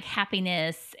equated like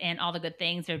happiness and all the good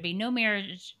things, there'd be no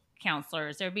marriage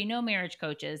counselors, there'd be no marriage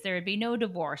coaches, there would be no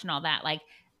divorce and all that. Like,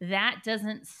 that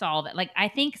doesn't solve it. Like, I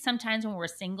think sometimes when we're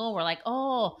single, we're like,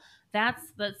 oh,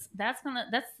 that's the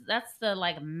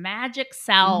like magic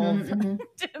salve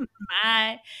to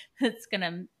my that's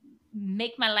gonna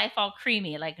make my life all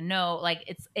creamy. Like, no, like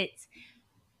it's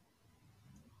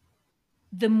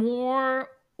the more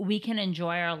we can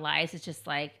enjoy our lives, it's just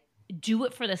like, do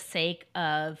it for the sake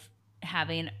of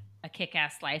having a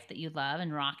kick-ass life that you love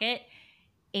and rock it.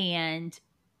 And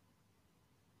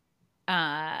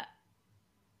uh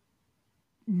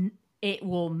it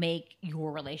will make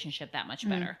your relationship that much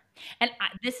better. And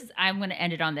I'm going to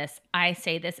end it on this. I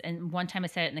say this, and one time I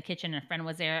said it in the kitchen, and a friend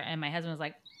was there, and my husband was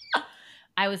like,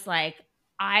 I was like,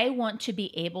 I want to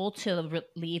be able to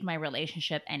leave my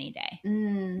relationship any day.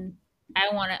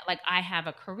 I want to, like, I have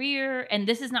a career, and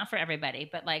this is not for everybody,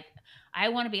 but like, I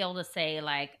want to be able to say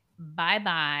like, bye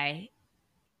bye.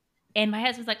 And my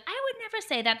husband's like, I would never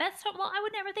say that. That's so, well, I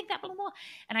would never think that, blah, blah, blah.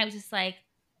 And I was just like,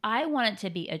 I want it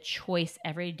to be a choice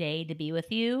every day to be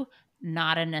with you,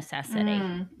 not a necessity.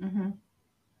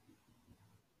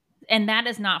 And that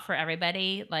is not for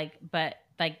everybody. Like, but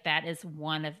like, that is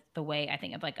one of the way I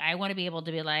think of, like, I want to be able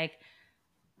to be like,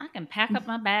 I can pack up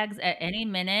my bags at any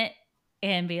minute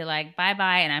and be like, bye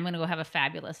bye, and I'm going to go have a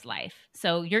fabulous life.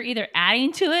 So you're either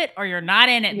adding to it or you're not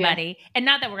in it, buddy. And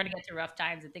not that we're going to get through rough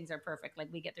times and things are perfect. Like,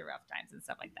 we get through rough times and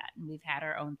stuff like that. And we've had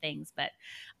our own things. But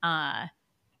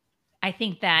I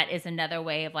think that is another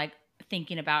way of like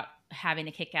thinking about having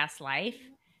a kick-ass life,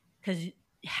 because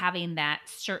having that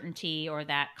certainty or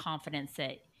that confidence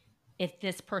that if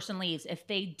this person leaves, if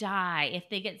they die, if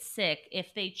they get sick,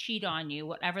 if they cheat on you,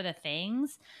 whatever the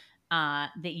things,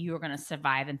 that you are going to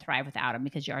survive and thrive without them,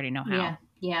 because you already know how.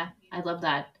 Yeah, I love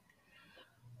that.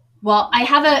 Well, I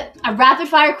have a rapid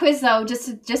fire quiz though, just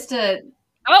to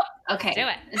okay, do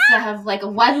it. Just to have like a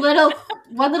one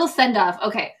little send off.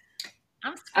 Okay,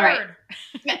 I'm scared. All right.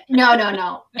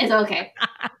 No, it's okay.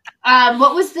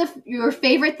 What was your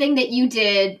favorite thing that you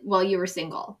did while you were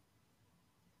single?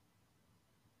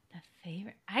 The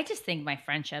favorite? I just think my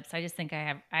friendships. I just think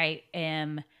I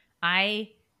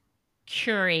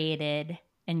curated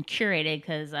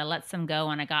because I let some go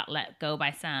and I got let go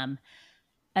by some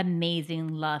amazing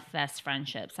love fest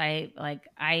friendships. I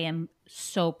am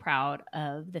so proud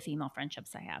of the female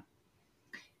friendships I have.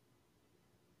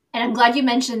 And I'm glad you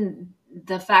mentioned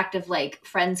the fact of like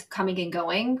friends coming and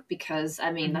going, because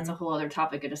I mean, that's a whole other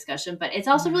topic of discussion, but it's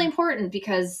also really important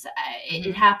because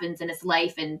it happens and it's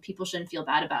life, and people shouldn't feel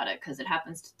bad about it because it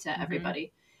happens to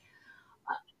everybody.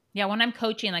 Yeah. When I'm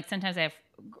coaching, like sometimes I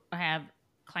have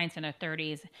clients in their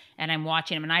 30s and I'm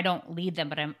watching them, and I don't lead them,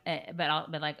 but I'll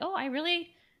be like, oh, I really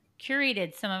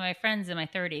curated some of my friends in my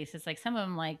 30s. It's like some of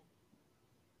them, like,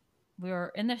 we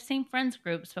were in the same friends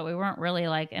groups, but we weren't really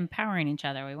like empowering each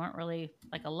other. We weren't really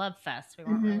like a love fest. We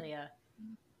weren't really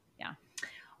yeah.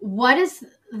 What is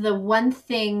the one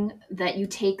thing that you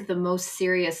take the most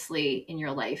seriously in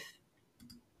your life?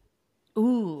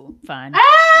 Ooh, fun.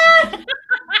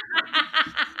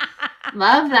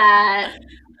 Love that.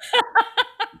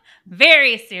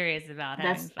 Very serious about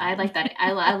it. I like that.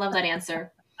 I love that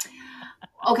answer.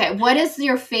 Okay, what is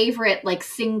your favorite like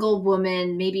single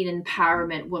woman, maybe an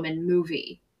empowerment woman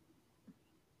movie?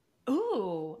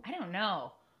 Ooh, I don't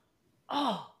know.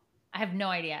 Oh, I have no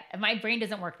idea. My brain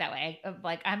doesn't work that way.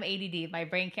 Like, I'm ADD. My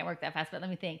brain can't work that fast. But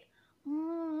let me think.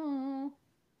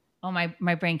 Oh,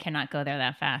 my brain cannot go there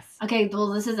that fast. Okay,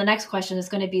 well, this is the next question. It's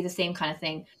going to be the same kind of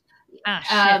thing.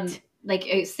 Shit. Like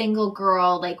a single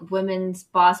girl, like women's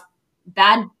boss,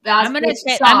 bad I'm gonna bitch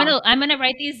say song. I'm gonna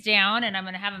write these down, and I'm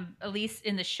gonna have them at least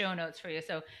in the show notes for you.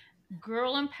 So,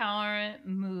 girl empowerment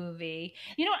movie.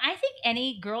 You know, I think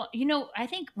any girl. You know, I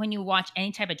think when you watch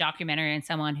any type of documentary on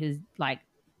someone who's like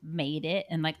made it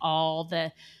and like all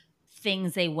the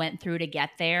things they went through to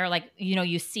get there, like you know,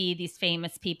 you see these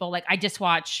famous people. Like I just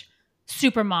watch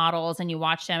supermodels, and you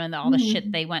watch them and all the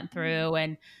shit they went through,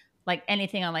 and like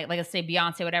anything on like let's say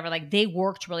Beyonce, whatever, like they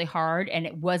worked really hard and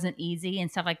it wasn't easy and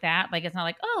stuff like that. Like it's not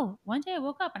like, oh, one day I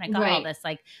woke up and I got all Right. this.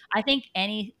 Like I think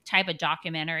any type of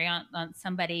documentary on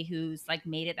somebody who's like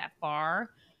made it that far,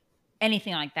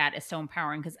 anything like that is so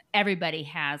empowering because everybody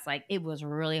has like it was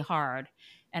really hard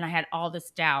and I had all this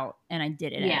doubt and I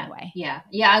did it anyway. Yeah.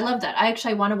 I love that. I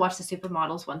actually want to watch the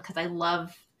supermodels one because I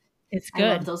love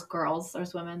those girls,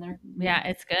 those women. They're Yeah,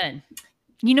 it's good.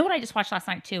 You know what I just watched last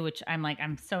night too, which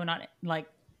I'm so not like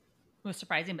was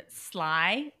surprising, but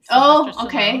Sly. Oh,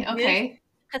 okay.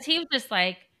 Because he was just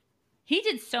like, he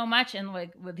did so much and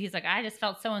like he's like, I just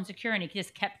felt so insecure and he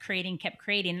just kept creating.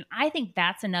 And I think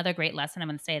that's another great lesson. I'm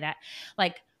going to say that.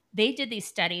 Like they did these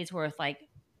studies where with like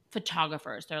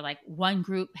photographers, they're like one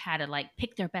group had to like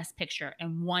pick their best picture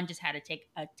and one just had to take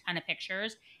a ton of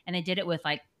pictures. And they did it with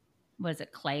like, what is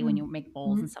it, clay when you make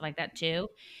bowls and stuff like that too.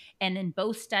 And in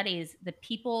both studies, the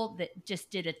people that just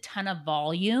did a ton of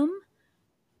volume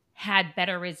had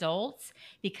better results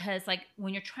because like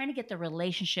when you're trying to get the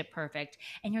relationship perfect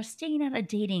and you're staying out of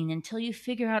dating until you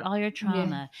figure out all your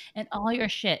trauma and all your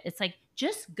shit, it's like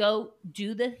just go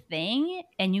do the thing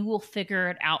and you will figure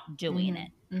it out doing it.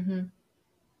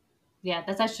 Yeah,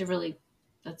 that's actually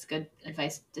that's good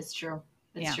advice. It's true.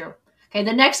 It's true. Okay,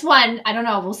 the next one, I don't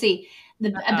know, we'll see. The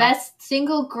best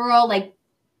single girl like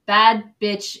bad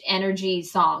bitch energy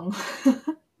song.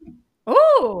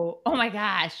 Oh my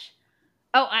gosh.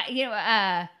 Oh,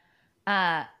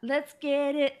 let's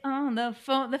get it on the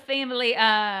phone. The family.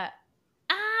 I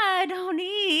don't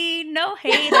need no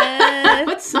haters.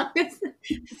 What song is that?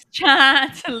 Just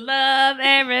trying to love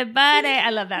everybody.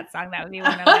 I love that song. That would be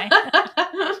one of my.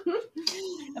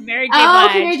 Mary J. Blige.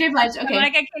 Okay, Mary J. Blige. Okay.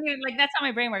 Like I can't even like that's how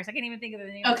my brain works. I can't even think of the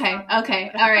name. Okay.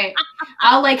 Okay. All right.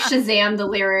 I'll like Shazam the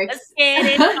lyrics. Let's get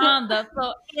it on the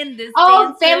phone in this.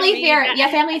 Family Fair.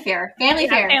 Yeah, Family Fair. Family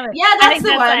Fair. Yeah, that's the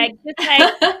one. Like, it's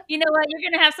like, you know what?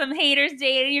 You're gonna have some haters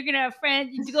dating. You're gonna have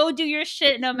friends. You go do your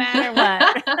shit no matter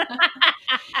what.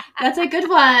 That's a good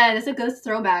one. That's a good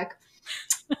throwback.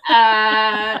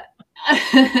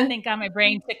 Thank God my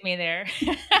brain took me there.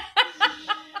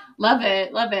 Love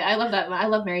it. I love that one. I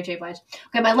love Mary J. Blige.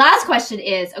 Okay, my last question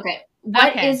is,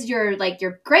 what is your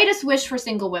greatest wish for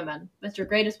single women? What's your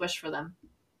greatest wish for them?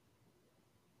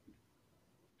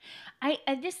 I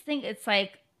just think it's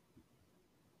like,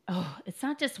 it's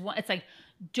not just one. It's like,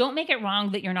 don't make it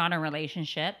wrong that you're not in a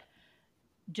relationship.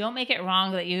 Don't make it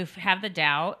wrong that you have the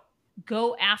doubt.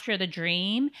 Go after the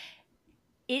dream.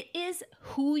 It is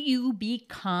who you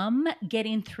become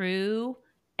getting through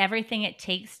everything it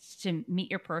takes to meet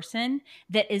your person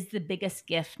that is the biggest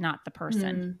gift, not the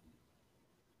person.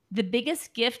 The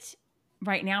biggest gift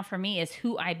right now for me is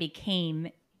who I became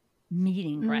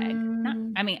meeting Greg.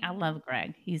 I love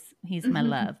Greg. He's my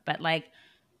love, but like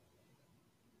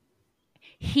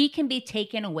he can be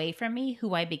taken away from me.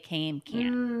 Who I became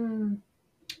can't.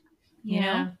 You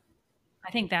know?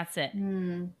 I think that's it.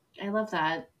 I love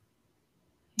that.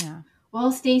 Yeah.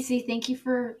 Well, Stacy, thank you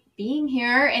for being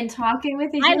here and talking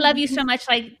with you. I love you so much.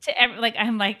 I'm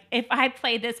like, if I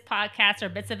play this podcast or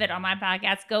bits of it on my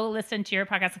podcast, go listen to your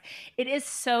podcast. It is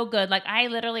so good. Like I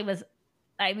literally was,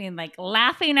 like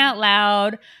laughing out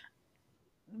loud,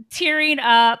 tearing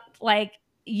up. Like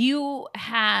you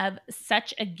have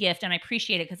such a gift and I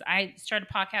appreciate it because I started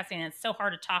podcasting and it's so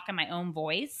hard to talk in my own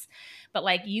voice, but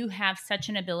like you have such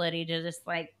an ability to just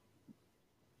like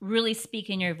really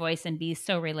speak in your voice and be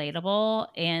so relatable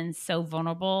and so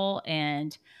vulnerable.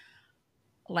 And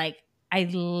like, I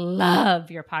love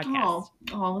your podcast.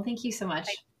 Oh, thank you so much.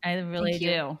 I really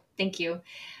do. Thank you.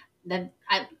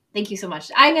 Thank you so much.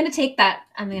 I'm going to take that.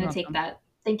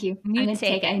 Thank you. I'm going to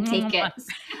take it.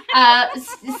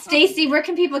 Stacy, where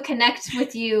can people connect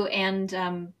with you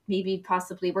and maybe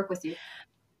possibly work with you?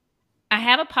 I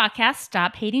have a podcast,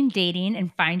 Stop Hating Dating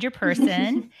and Find Your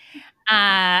Person.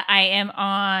 I am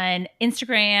on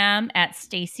Instagram at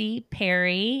Stacy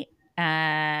Perry,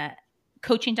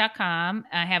 coaching.com.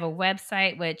 I have a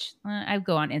website, which I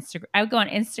go on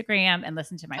Instagram and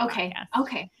listen to my podcast.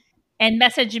 Okay. and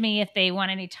message me if they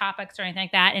want any topics or anything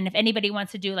like that. And if anybody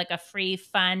wants to do like a free,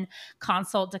 fun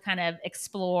consult to kind of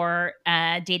explore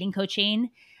dating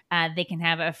coaching, they can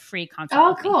have a free consult.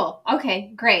 Oh, with me. cool.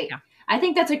 Okay, great. Yeah. I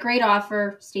think that's a great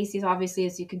offer. Stacy's obviously,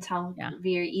 as you can tell, Yeah.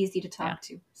 very easy to talk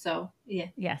to. So, yeah.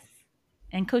 Yes.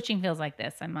 And coaching feels like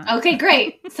this. I'm not. Okay,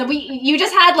 great. So you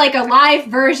just had like a live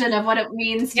version of what it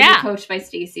means to be coached by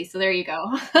Stacy. So there you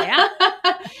go. Yeah.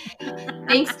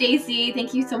 Thanks, Stacy.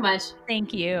 Thank you so much.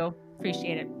 Thank you.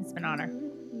 Appreciate it. It's been an honor.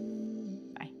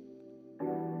 Bye.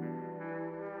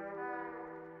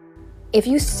 If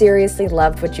you seriously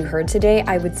loved what you heard today,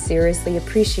 I would seriously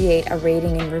appreciate a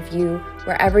rating and review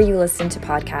wherever you listen to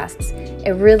podcasts.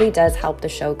 It really does help the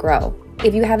show grow.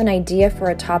 If you have an idea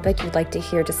for a topic you'd like to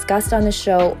hear discussed on the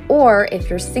show, or if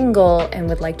you're single and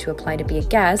would like to apply to be a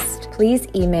guest, please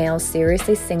email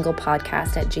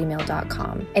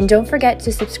seriouslysinglepodcast@gmail.com. And don't forget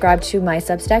to subscribe to my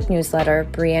Substack newsletter,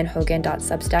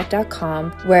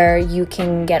 briannehogan.substack.com, where you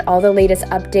can get all the latest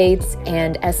updates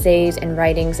and essays and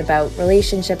writings about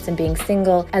relationships and being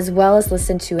single, as well as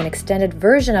listen to an extended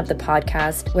version of the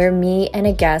podcast where me and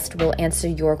a guest will answer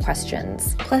your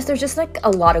questions. Plus, there's just like a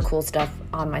lot of cool stuff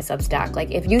on my Substack.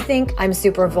 Like, if you think I'm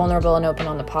super vulnerable and open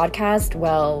on the podcast,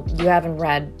 well, you haven't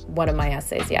read one of my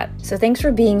essays yet. So thanks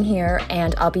for being here,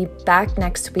 and I'll be back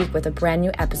next week with a brand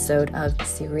new episode of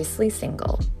Seriously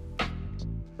Single.